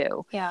human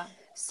too. Yeah.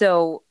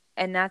 So,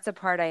 and that's a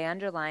part I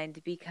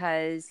underlined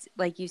because,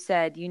 like you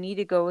said, you need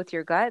to go with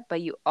your gut, but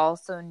you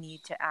also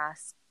need to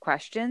ask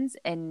questions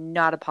and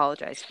not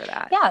apologize for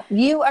that. Yeah.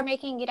 You are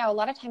making, a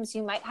lot of times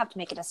you might have to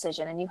make a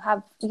decision and you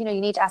have, you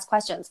need to ask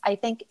questions. I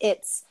think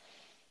that's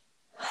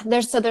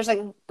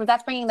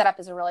bringing that up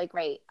is a really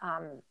great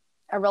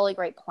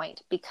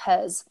point,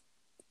 because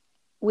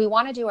we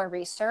want to do our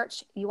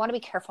research. You want to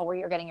be careful where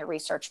you're getting your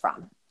research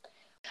from.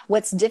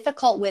 What's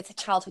difficult with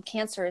childhood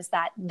cancer is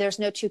that there's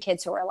no two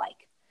kids who are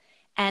alike.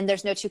 And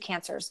there's no two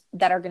cancers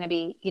that are going to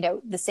be,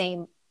 the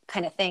same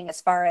kind of thing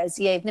as far as,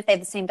 even if they have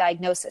the same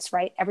diagnosis,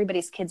 right?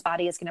 Everybody's kid's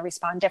body is going to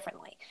respond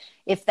differently.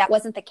 If that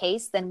wasn't the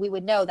case, then we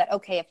would know that,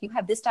 okay, if you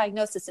have this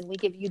diagnosis and we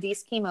give you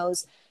these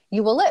chemos,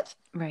 you will live.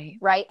 Right.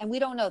 Right. And we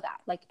don't know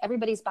that. Like,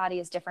 everybody's body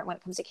is different when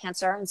it comes to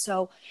cancer. And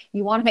so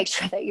you want to make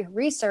sure that your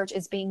research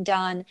is being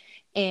done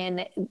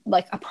in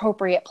like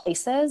appropriate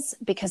places,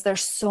 because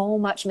there's so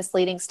much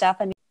misleading stuff.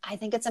 And I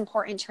think it's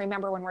important to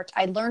remember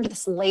I learned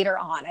this later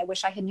on. I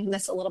wish I had known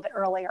this a little bit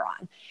earlier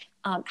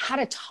on, how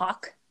to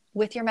talk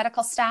with your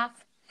medical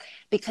staff,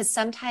 because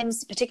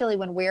sometimes, particularly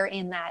when we're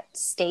in that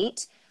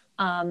state,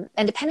 and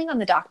depending on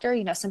the doctor,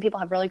 some people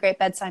have really great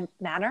bedside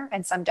manner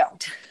and some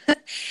don't.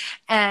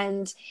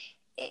 And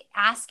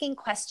asking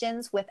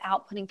questions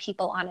without putting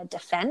people on a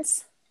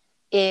defense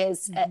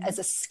is as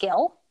a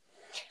skill.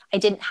 I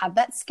didn't have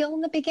that skill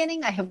in the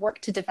beginning. I have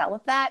worked to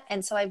develop that.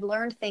 And so I've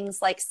learned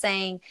things like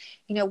saying,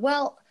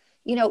 well,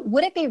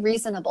 would it be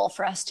reasonable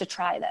for us to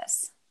try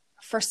this?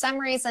 For some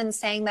reason,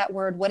 saying that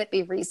word, would it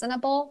be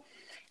reasonable,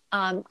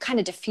 kind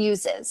of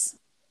diffuses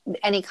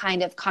any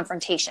kind of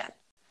confrontation.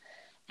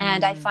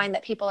 And I find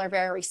that people are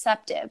very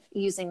receptive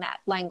using that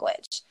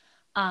language.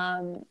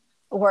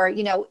 Or,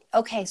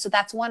 okay, so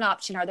that's one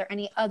option. Are there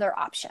any other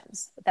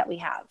options that we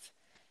have?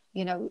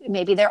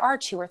 Maybe there are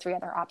 2 or 3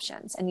 other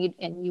options, and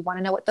you want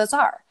to know what those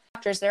are.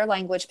 Doctors, their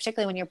language,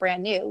 particularly when you're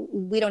brand new,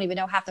 we don't even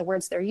know half the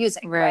words they're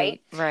using. Right.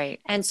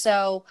 And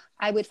so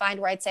I would find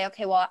where I'd say,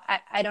 okay, well,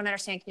 I don't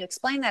understand. Can you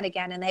explain that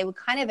again? And they would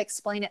kind of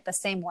explain it the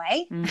same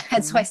way.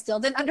 And so I still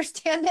didn't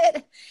understand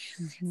it.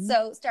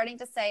 So starting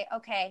to say,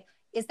 okay,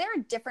 is there a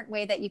different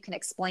way that you can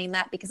explain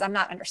that? Because I'm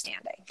not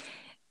understanding.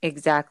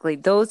 Exactly.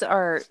 Those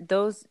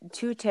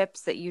 2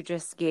 tips that you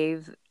just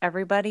gave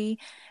everybody.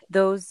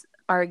 Those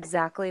are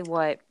exactly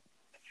what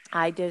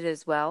I did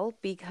as well,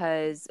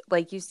 because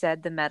like you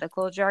said, the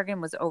medical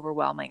jargon was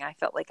overwhelming. I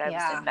felt like I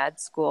was in med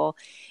school.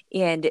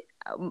 And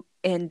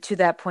to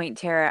that point,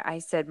 Tara, I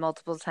said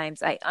multiple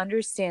times, I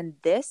understand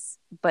this,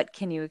 but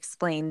can you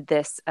explain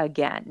this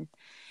again?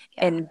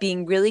 Yeah. And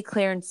being really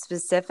clear and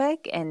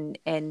specific and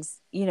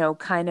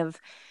kind of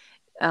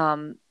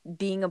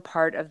being a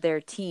part of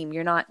their team.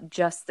 You're not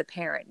just the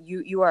parent.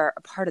 You are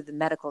a part of the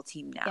medical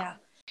team now. Yeah.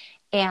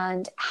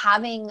 And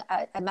having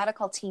a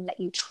medical team that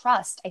you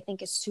trust, I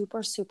think, is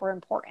super, super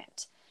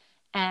important.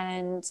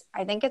 And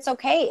I think it's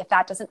okay if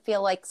that doesn't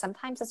feel like,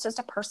 sometimes it's just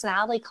a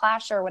personality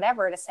clash or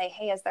whatever, to say,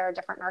 hey, is there a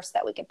different nurse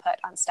that we could put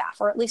on staff,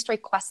 or at least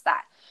request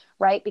that,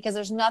 right? Because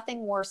there's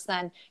nothing worse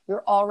than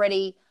you're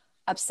already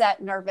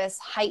upset, nervous,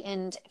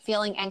 heightened,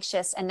 feeling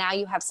anxious, and now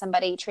you have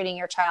somebody treating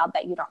your child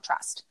that you don't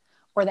trust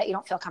or that you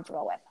don't feel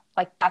comfortable with.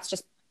 Like, that's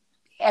just,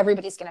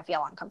 everybody's going to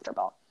feel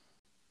uncomfortable.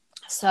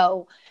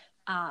 So,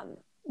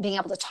 being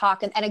able to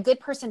talk, and a good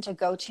person to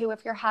go to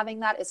if you're having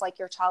that is like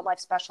your child life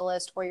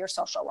specialist or your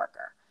social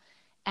worker,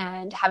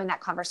 and having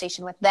that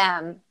conversation with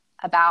them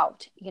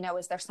about,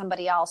 is there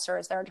somebody else, or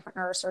is there a different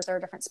nurse, or is there a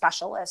different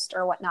specialist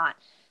or whatnot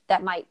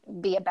that might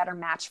be a better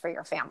match for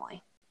your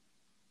family.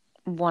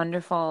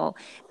 Wonderful.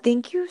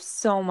 Thank you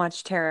so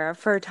much, Tara,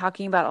 for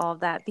talking about all of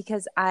that,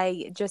 because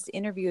I just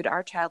interviewed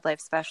our child life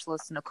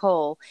specialist,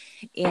 Nicole,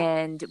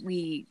 and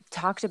we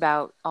talked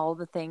about all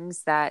the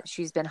things that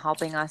she's been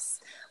helping us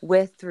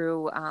with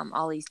through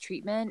Ollie's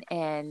treatment.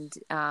 And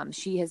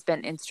she has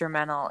been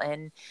instrumental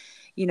in,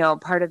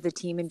 part of the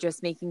team, and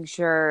just making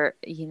sure,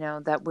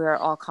 that we're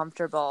all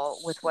comfortable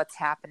with what's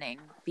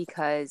happening,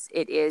 because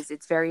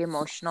it's very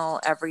emotional.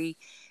 Every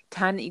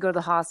time that you go to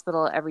the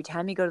hospital, every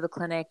time you go to the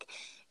clinic,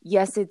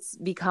 yes, it's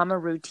become a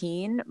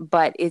routine,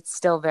 but it's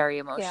still very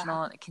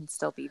emotional, and it can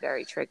still be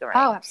very triggering.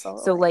 Oh,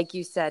 absolutely. So like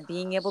you said,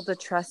 being able to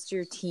trust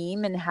your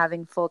team and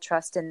having full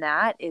trust in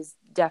that is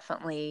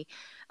definitely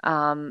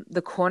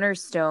the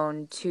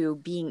cornerstone to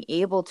being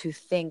able to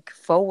think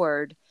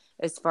forward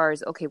as far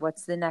as, okay,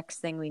 what's the next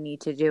thing we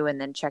need to do, and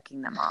then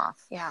checking them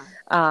off. Yeah.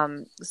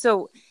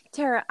 So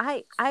Tara,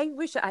 I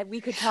wish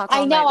we could talk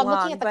all I know. night I'm long,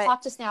 looking at the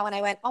clock just now, and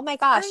I went, oh my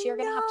gosh, you're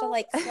going to have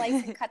to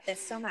slice and cut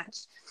this so much.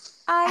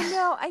 I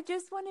know. I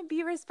just want to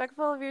be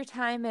respectful of your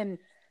time, and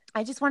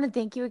I just want to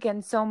thank you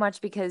again so much,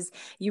 because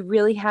you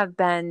really have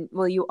been,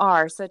 you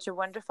are such a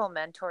wonderful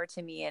mentor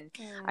to me, and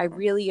I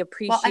really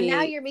appreciate. Well, and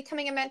now you're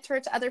becoming a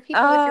mentor to other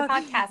people with your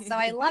podcast, so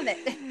I love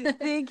it.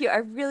 Thank you. I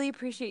really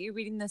appreciate you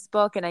reading this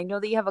book, and I know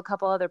that you have a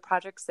couple other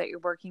projects that you're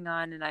working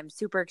on, and I'm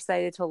super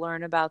excited to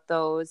learn about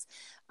those.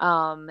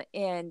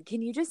 And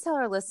can you just tell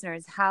our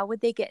listeners, how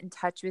would they get in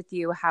touch with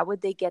you? How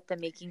would they get the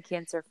Making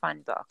Cancer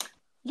Fun book?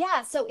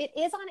 Yeah, so it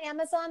is on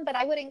Amazon, but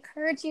I would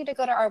encourage you to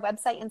go to our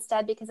website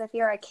instead, because if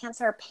you're a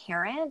cancer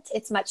parent,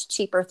 it's much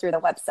cheaper through the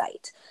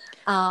website.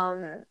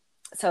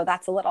 So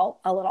that's a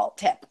little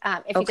tip.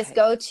 If you just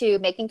go to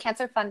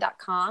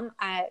makingcancerfun.com,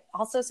 I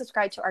also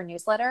subscribe to our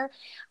newsletter.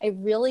 I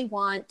really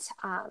want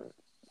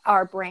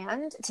our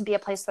brand to be a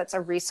place that's a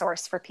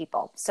resource for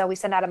people. So we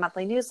send out a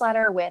monthly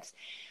newsletter with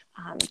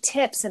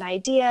tips and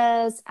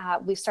ideas.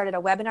 We've started a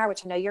webinar,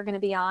 which I know you're going to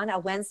be on, a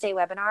Wednesday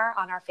webinar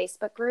on our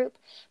Facebook group,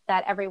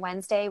 that every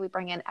Wednesday we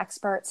bring in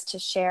experts to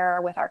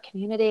share with our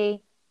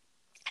community.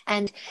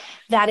 And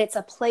that it's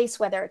a place,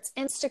 whether it's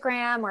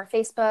Instagram or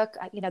Facebook,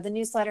 the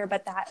newsletter,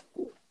 but that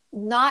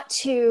not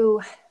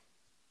to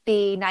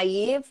be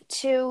naive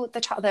to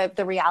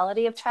the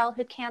reality of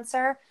childhood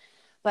cancer,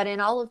 but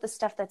in all of the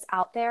stuff that's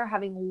out there,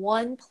 having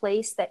one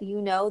place that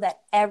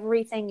that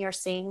everything you're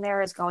seeing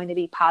there is going to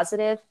be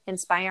positive,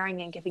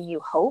 inspiring, and giving you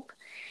hope.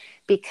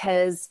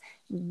 Because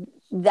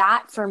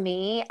that, for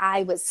me,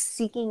 I was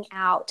seeking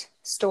out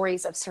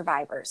stories of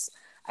survivors.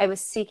 I was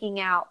seeking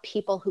out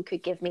people who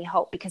could give me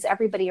hope, because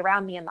everybody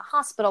around me in the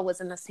hospital was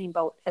in the same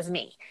boat as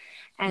me.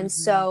 And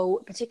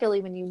so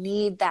particularly when you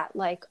need that,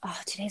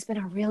 today's been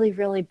a really,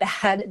 really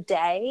bad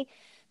day,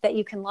 that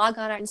you can log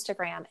on our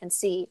Instagram and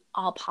see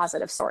all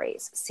positive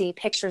stories, see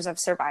pictures of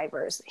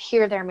survivors,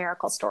 hear their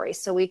miracle stories.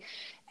 So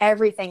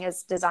everything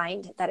is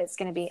designed that it's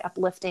going to be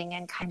uplifting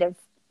and kind of,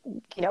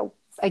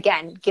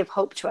 again, give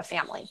hope to a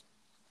family.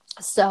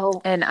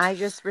 So, and I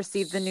just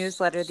received the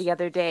newsletter the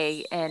other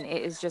day, and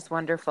it is just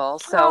wonderful.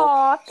 So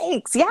oh,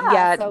 thanks. Yeah.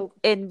 yeah, So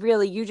and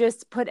really, you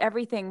just put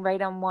everything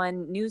right on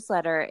one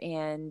newsletter,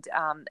 and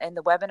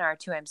the webinar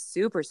too. I'm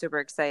super, super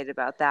excited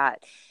about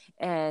that.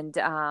 And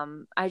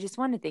I just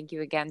want to thank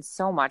you again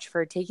so much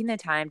for taking the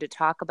time to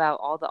talk about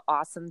all the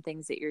awesome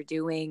things that you're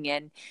doing.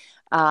 And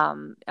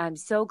I'm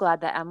so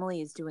glad that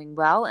Emily is doing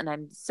well, and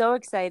I'm so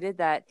excited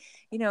that,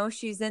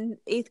 she's in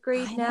 8th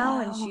grade I now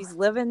and know. she's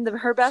living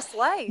her best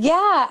life.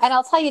 Yeah, and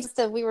I'll tell you,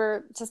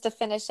 just to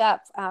finish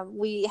up,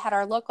 we had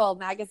our local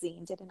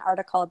magazine did an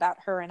article about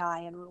her and I,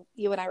 and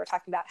you and I were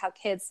talking about how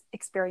kids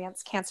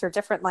experience cancer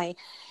differently.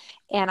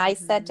 And I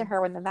said to Mm-hmm.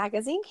 her when the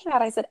magazine came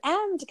out, I said,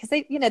 and because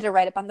they, to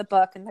write up on the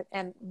book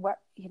and what,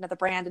 the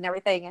brand and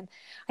everything. And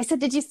I said,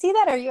 did you see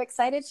that? Are you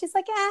excited? She's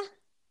like, eh.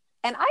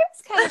 And I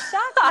was kind of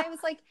shocked. And I was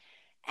like,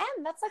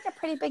 and that's like a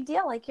pretty big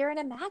deal. Like, you're in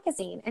a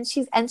magazine. And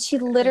she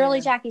literally,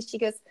 Yeah. Jackie, she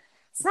goes,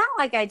 it's not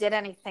like I did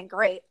anything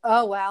great.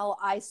 Oh, well,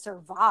 I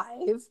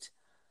survived.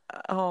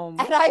 Oh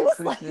And I was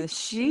goodness, like,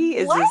 she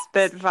is what? a And she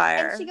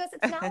spitfire. goes,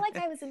 it's not like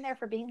I was in there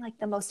for being like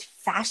the most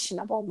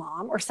fashionable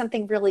mom or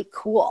something really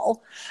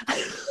cool.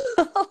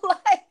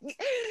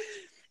 Like,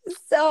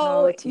 so,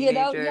 Oh, yeah.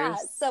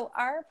 teenagers. So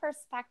our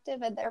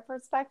perspective and their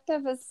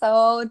perspective is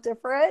so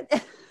different.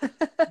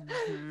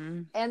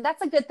 Hmm. And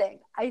that's a good thing.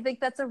 I think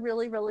that's a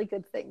really, really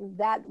good thing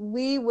that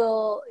we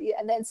will,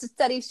 and then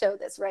studies show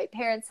this, right?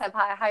 Parents have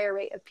a higher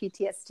rate of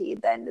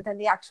PTSD than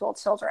the actual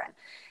children.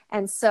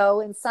 And so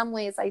in some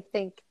ways, I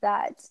think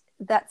that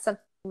that's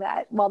something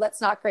that, while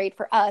that's not great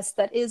for us,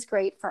 that is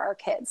great for our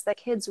kids. The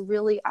kids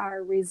really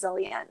are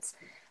resilient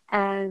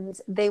and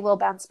they will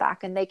bounce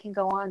back and they can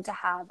go on to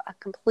have a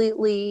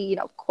completely,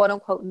 quote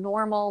unquote,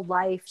 normal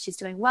life. She's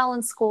doing well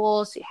in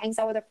school. She hangs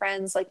out with her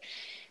friends. Like,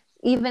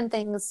 even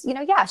things,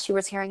 yeah, she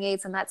wears hearing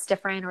aids and that's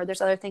different, or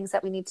there's other things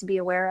that we need to be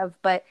aware of.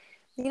 But,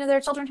 there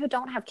are children who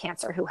don't have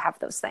cancer who have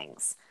those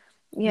things,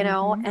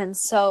 Hmm. and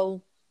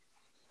so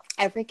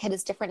every kid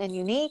is different and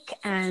unique.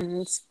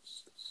 And,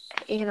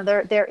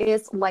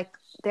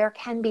 there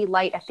can be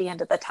light at the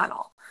end of the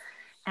tunnel,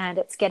 and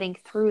it's getting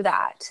through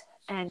that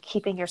and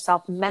keeping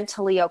yourself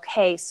mentally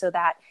okay so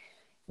that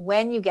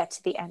when you get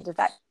to the end of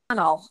that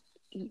tunnel,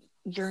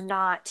 you're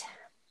not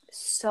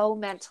so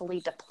mentally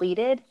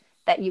depleted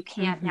that you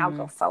can't now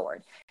go Hmm.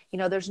 forward.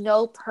 There's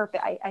no purpose.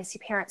 I see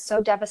parents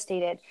so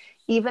devastated,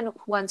 even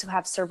ones who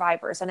have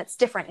survivors. And it's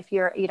different if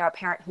you're, a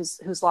parent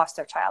who's lost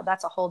their child.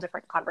 That's a whole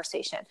different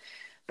conversation.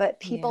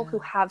 But people who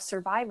Yeah. have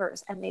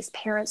survivors and these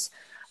parents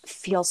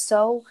feel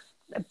so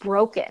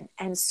broken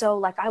and so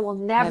like, I will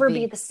never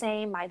be Heavy. the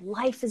same. My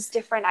life is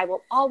different. I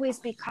will always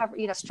be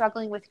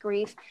struggling with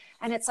grief.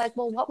 And it's like,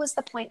 well, what was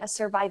the point of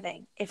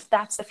surviving if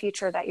that's the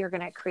future that you're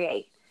going to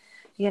create?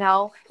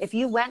 If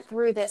you went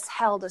through this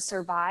hell to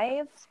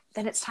survive,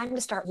 then it's time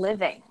to start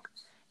living,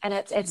 and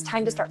it's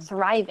time to start Hmm.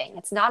 thriving.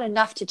 It's not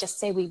enough to just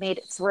say we made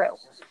it through,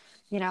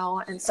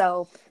 and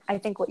so I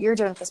think what you're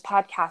doing with this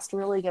podcast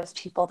really gives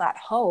people that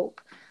hope,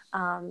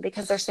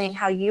 because they're seeing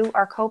how you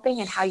are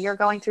coping and how you're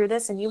going through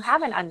this, and you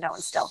have an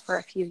unknown still for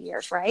a few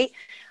years, right?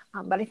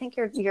 But I think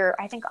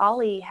I think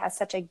Ollie has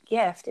such a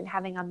gift in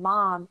having a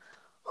mom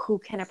who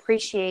can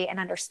appreciate and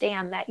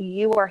understand that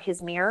you are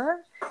his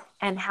mirror,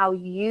 and how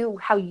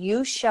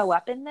you show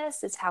up in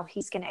this is how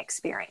he's going to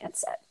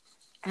experience it.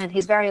 And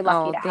he's very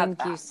lucky Oh, to have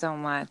thank you that. so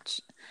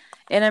much.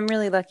 And I'm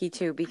really lucky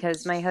too,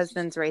 because my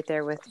husband's right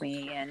there with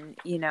me. And,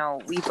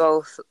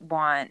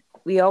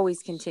 we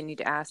always continue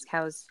to ask,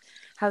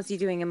 how's he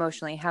doing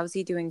emotionally? How's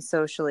he doing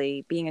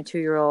socially? Being a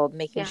 2-year-old,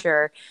 making Yeah.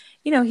 sure,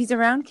 he's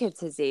around kids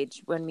his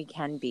age when we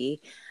can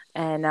be.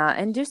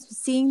 And just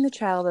seeing the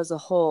child as a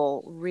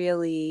whole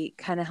really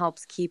kind of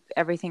helps keep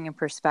everything in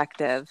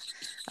perspective.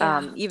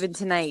 Yeah. Even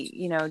tonight,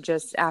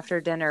 just after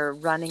dinner,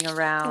 running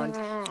around,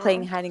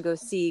 playing hide and go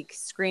seek,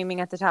 screaming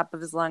at the top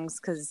of his lungs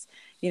because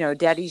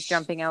daddy's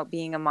jumping out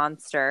being a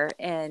monster.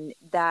 And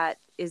that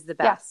is the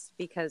Yeah. best,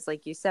 because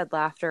like you said,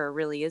 laughter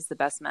really is the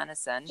best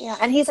medicine. Yeah.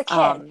 And he's a kid.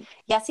 Um,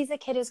 Yes, he's a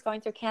kid who's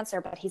going through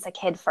cancer, but he's a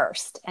kid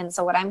first. And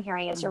so what I'm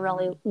hearing is you're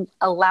really mhm,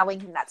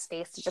 allowing him that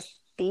space to just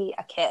be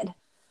a kid.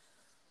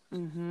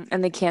 mhm.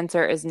 And the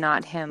cancer is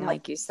not him, No.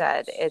 like you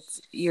said.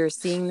 You're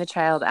seeing the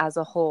child as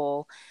a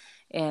whole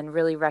and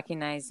really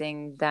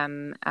recognizing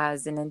them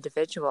as an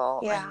individual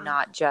and Yeah.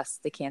 not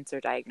just the cancer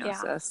Yeah.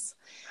 diagnosis.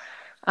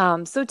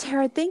 So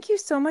Tara, thank you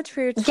so much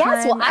for your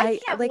Yes, well, time. I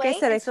can't Like I wait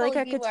said, I feel until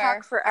like I you could talk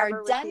are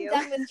forever with you.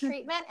 done with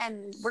treatment,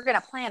 and we're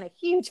gonna plan a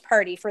huge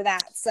party for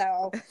that.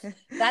 So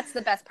that's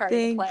the best party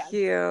to Thank plan.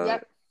 you.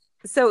 Yep.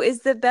 So is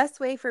the best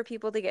way for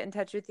people to get in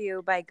touch with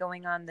you by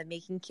going on the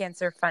Making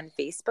Cancer Fun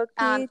Facebook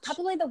page?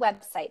 Probably the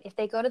website. If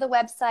they go to the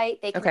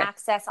website, they can Okay.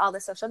 access all the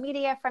social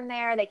media from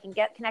there. They can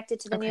get connected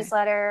to the Okay.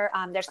 newsletter.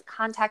 There's a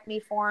contact me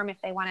form if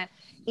they want to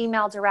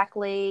email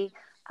directly.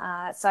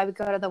 So I would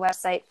go to the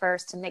website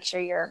first and make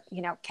sure you're,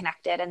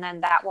 connected, and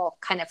then that will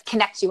kind of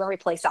connect you every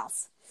place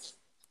else.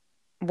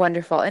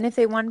 Wonderful. And if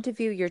they wanted to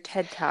view your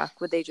TED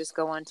Talk, would they just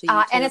go onto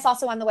YouTube? And it's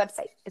also on the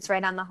website. It's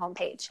right on the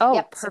homepage. Oh,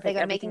 yep. perfect. So if they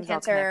go to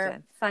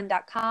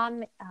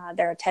makingcancerfun.com,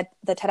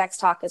 the TEDx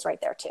talk is right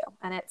there too.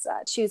 And it's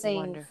choosing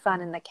Wonderful.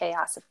 fun in the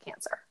chaos of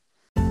cancer.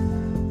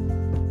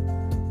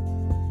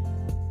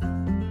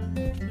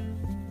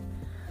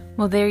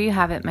 Well, there you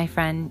have it, my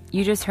friend.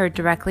 You just heard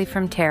directly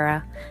from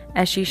Tara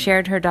as she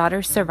shared her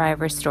daughter's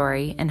survivor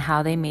story and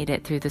how they made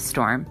it through the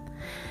storm.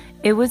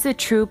 It was a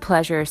true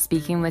pleasure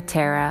speaking with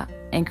Tara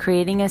and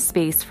creating a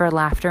space for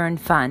laughter and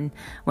fun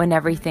when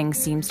everything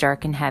seems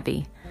dark and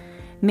heavy.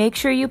 Make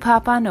sure you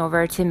pop on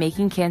over to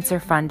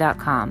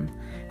makingcancerfun.com,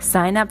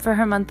 sign up for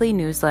her monthly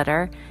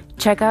newsletter,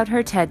 check out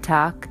her TED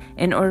Talk,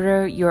 and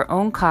order your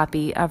own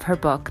copy of her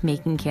book,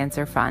 Making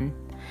Cancer Fun.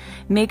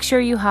 Make sure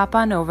you hop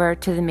on over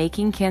to the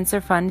Making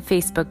Cancer Fun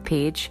Facebook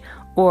page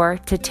or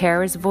to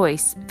Tara's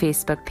Voice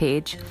Facebook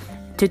page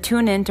to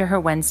tune in to her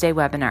Wednesday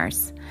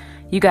webinars.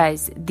 You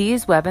guys,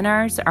 these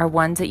webinars are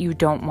ones that you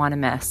don't want to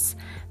miss.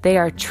 They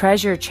are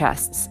treasure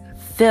chests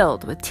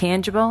filled with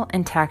tangible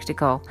and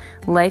tactical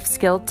life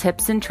skill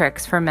tips and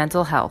tricks for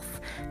mental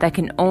health that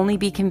can only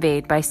be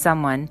conveyed by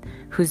someone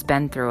who's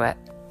been through it.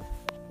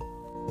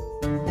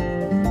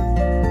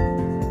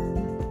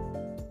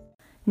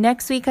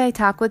 Next week, I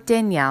talk with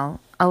Danielle,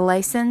 a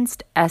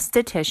licensed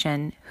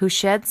esthetician who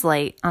sheds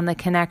light on the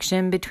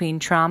connection between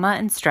trauma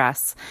and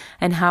stress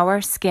and how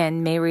our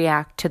skin may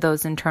react to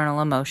those internal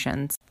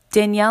emotions.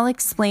 Danielle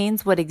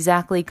explains what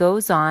exactly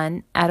goes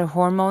on at a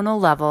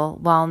hormonal level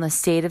while in a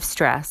state of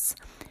stress.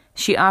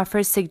 She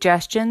offers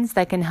suggestions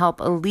that can help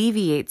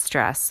alleviate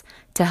stress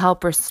to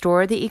help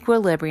restore the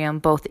equilibrium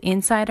both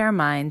inside our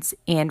minds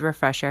and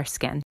refresh our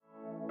skin.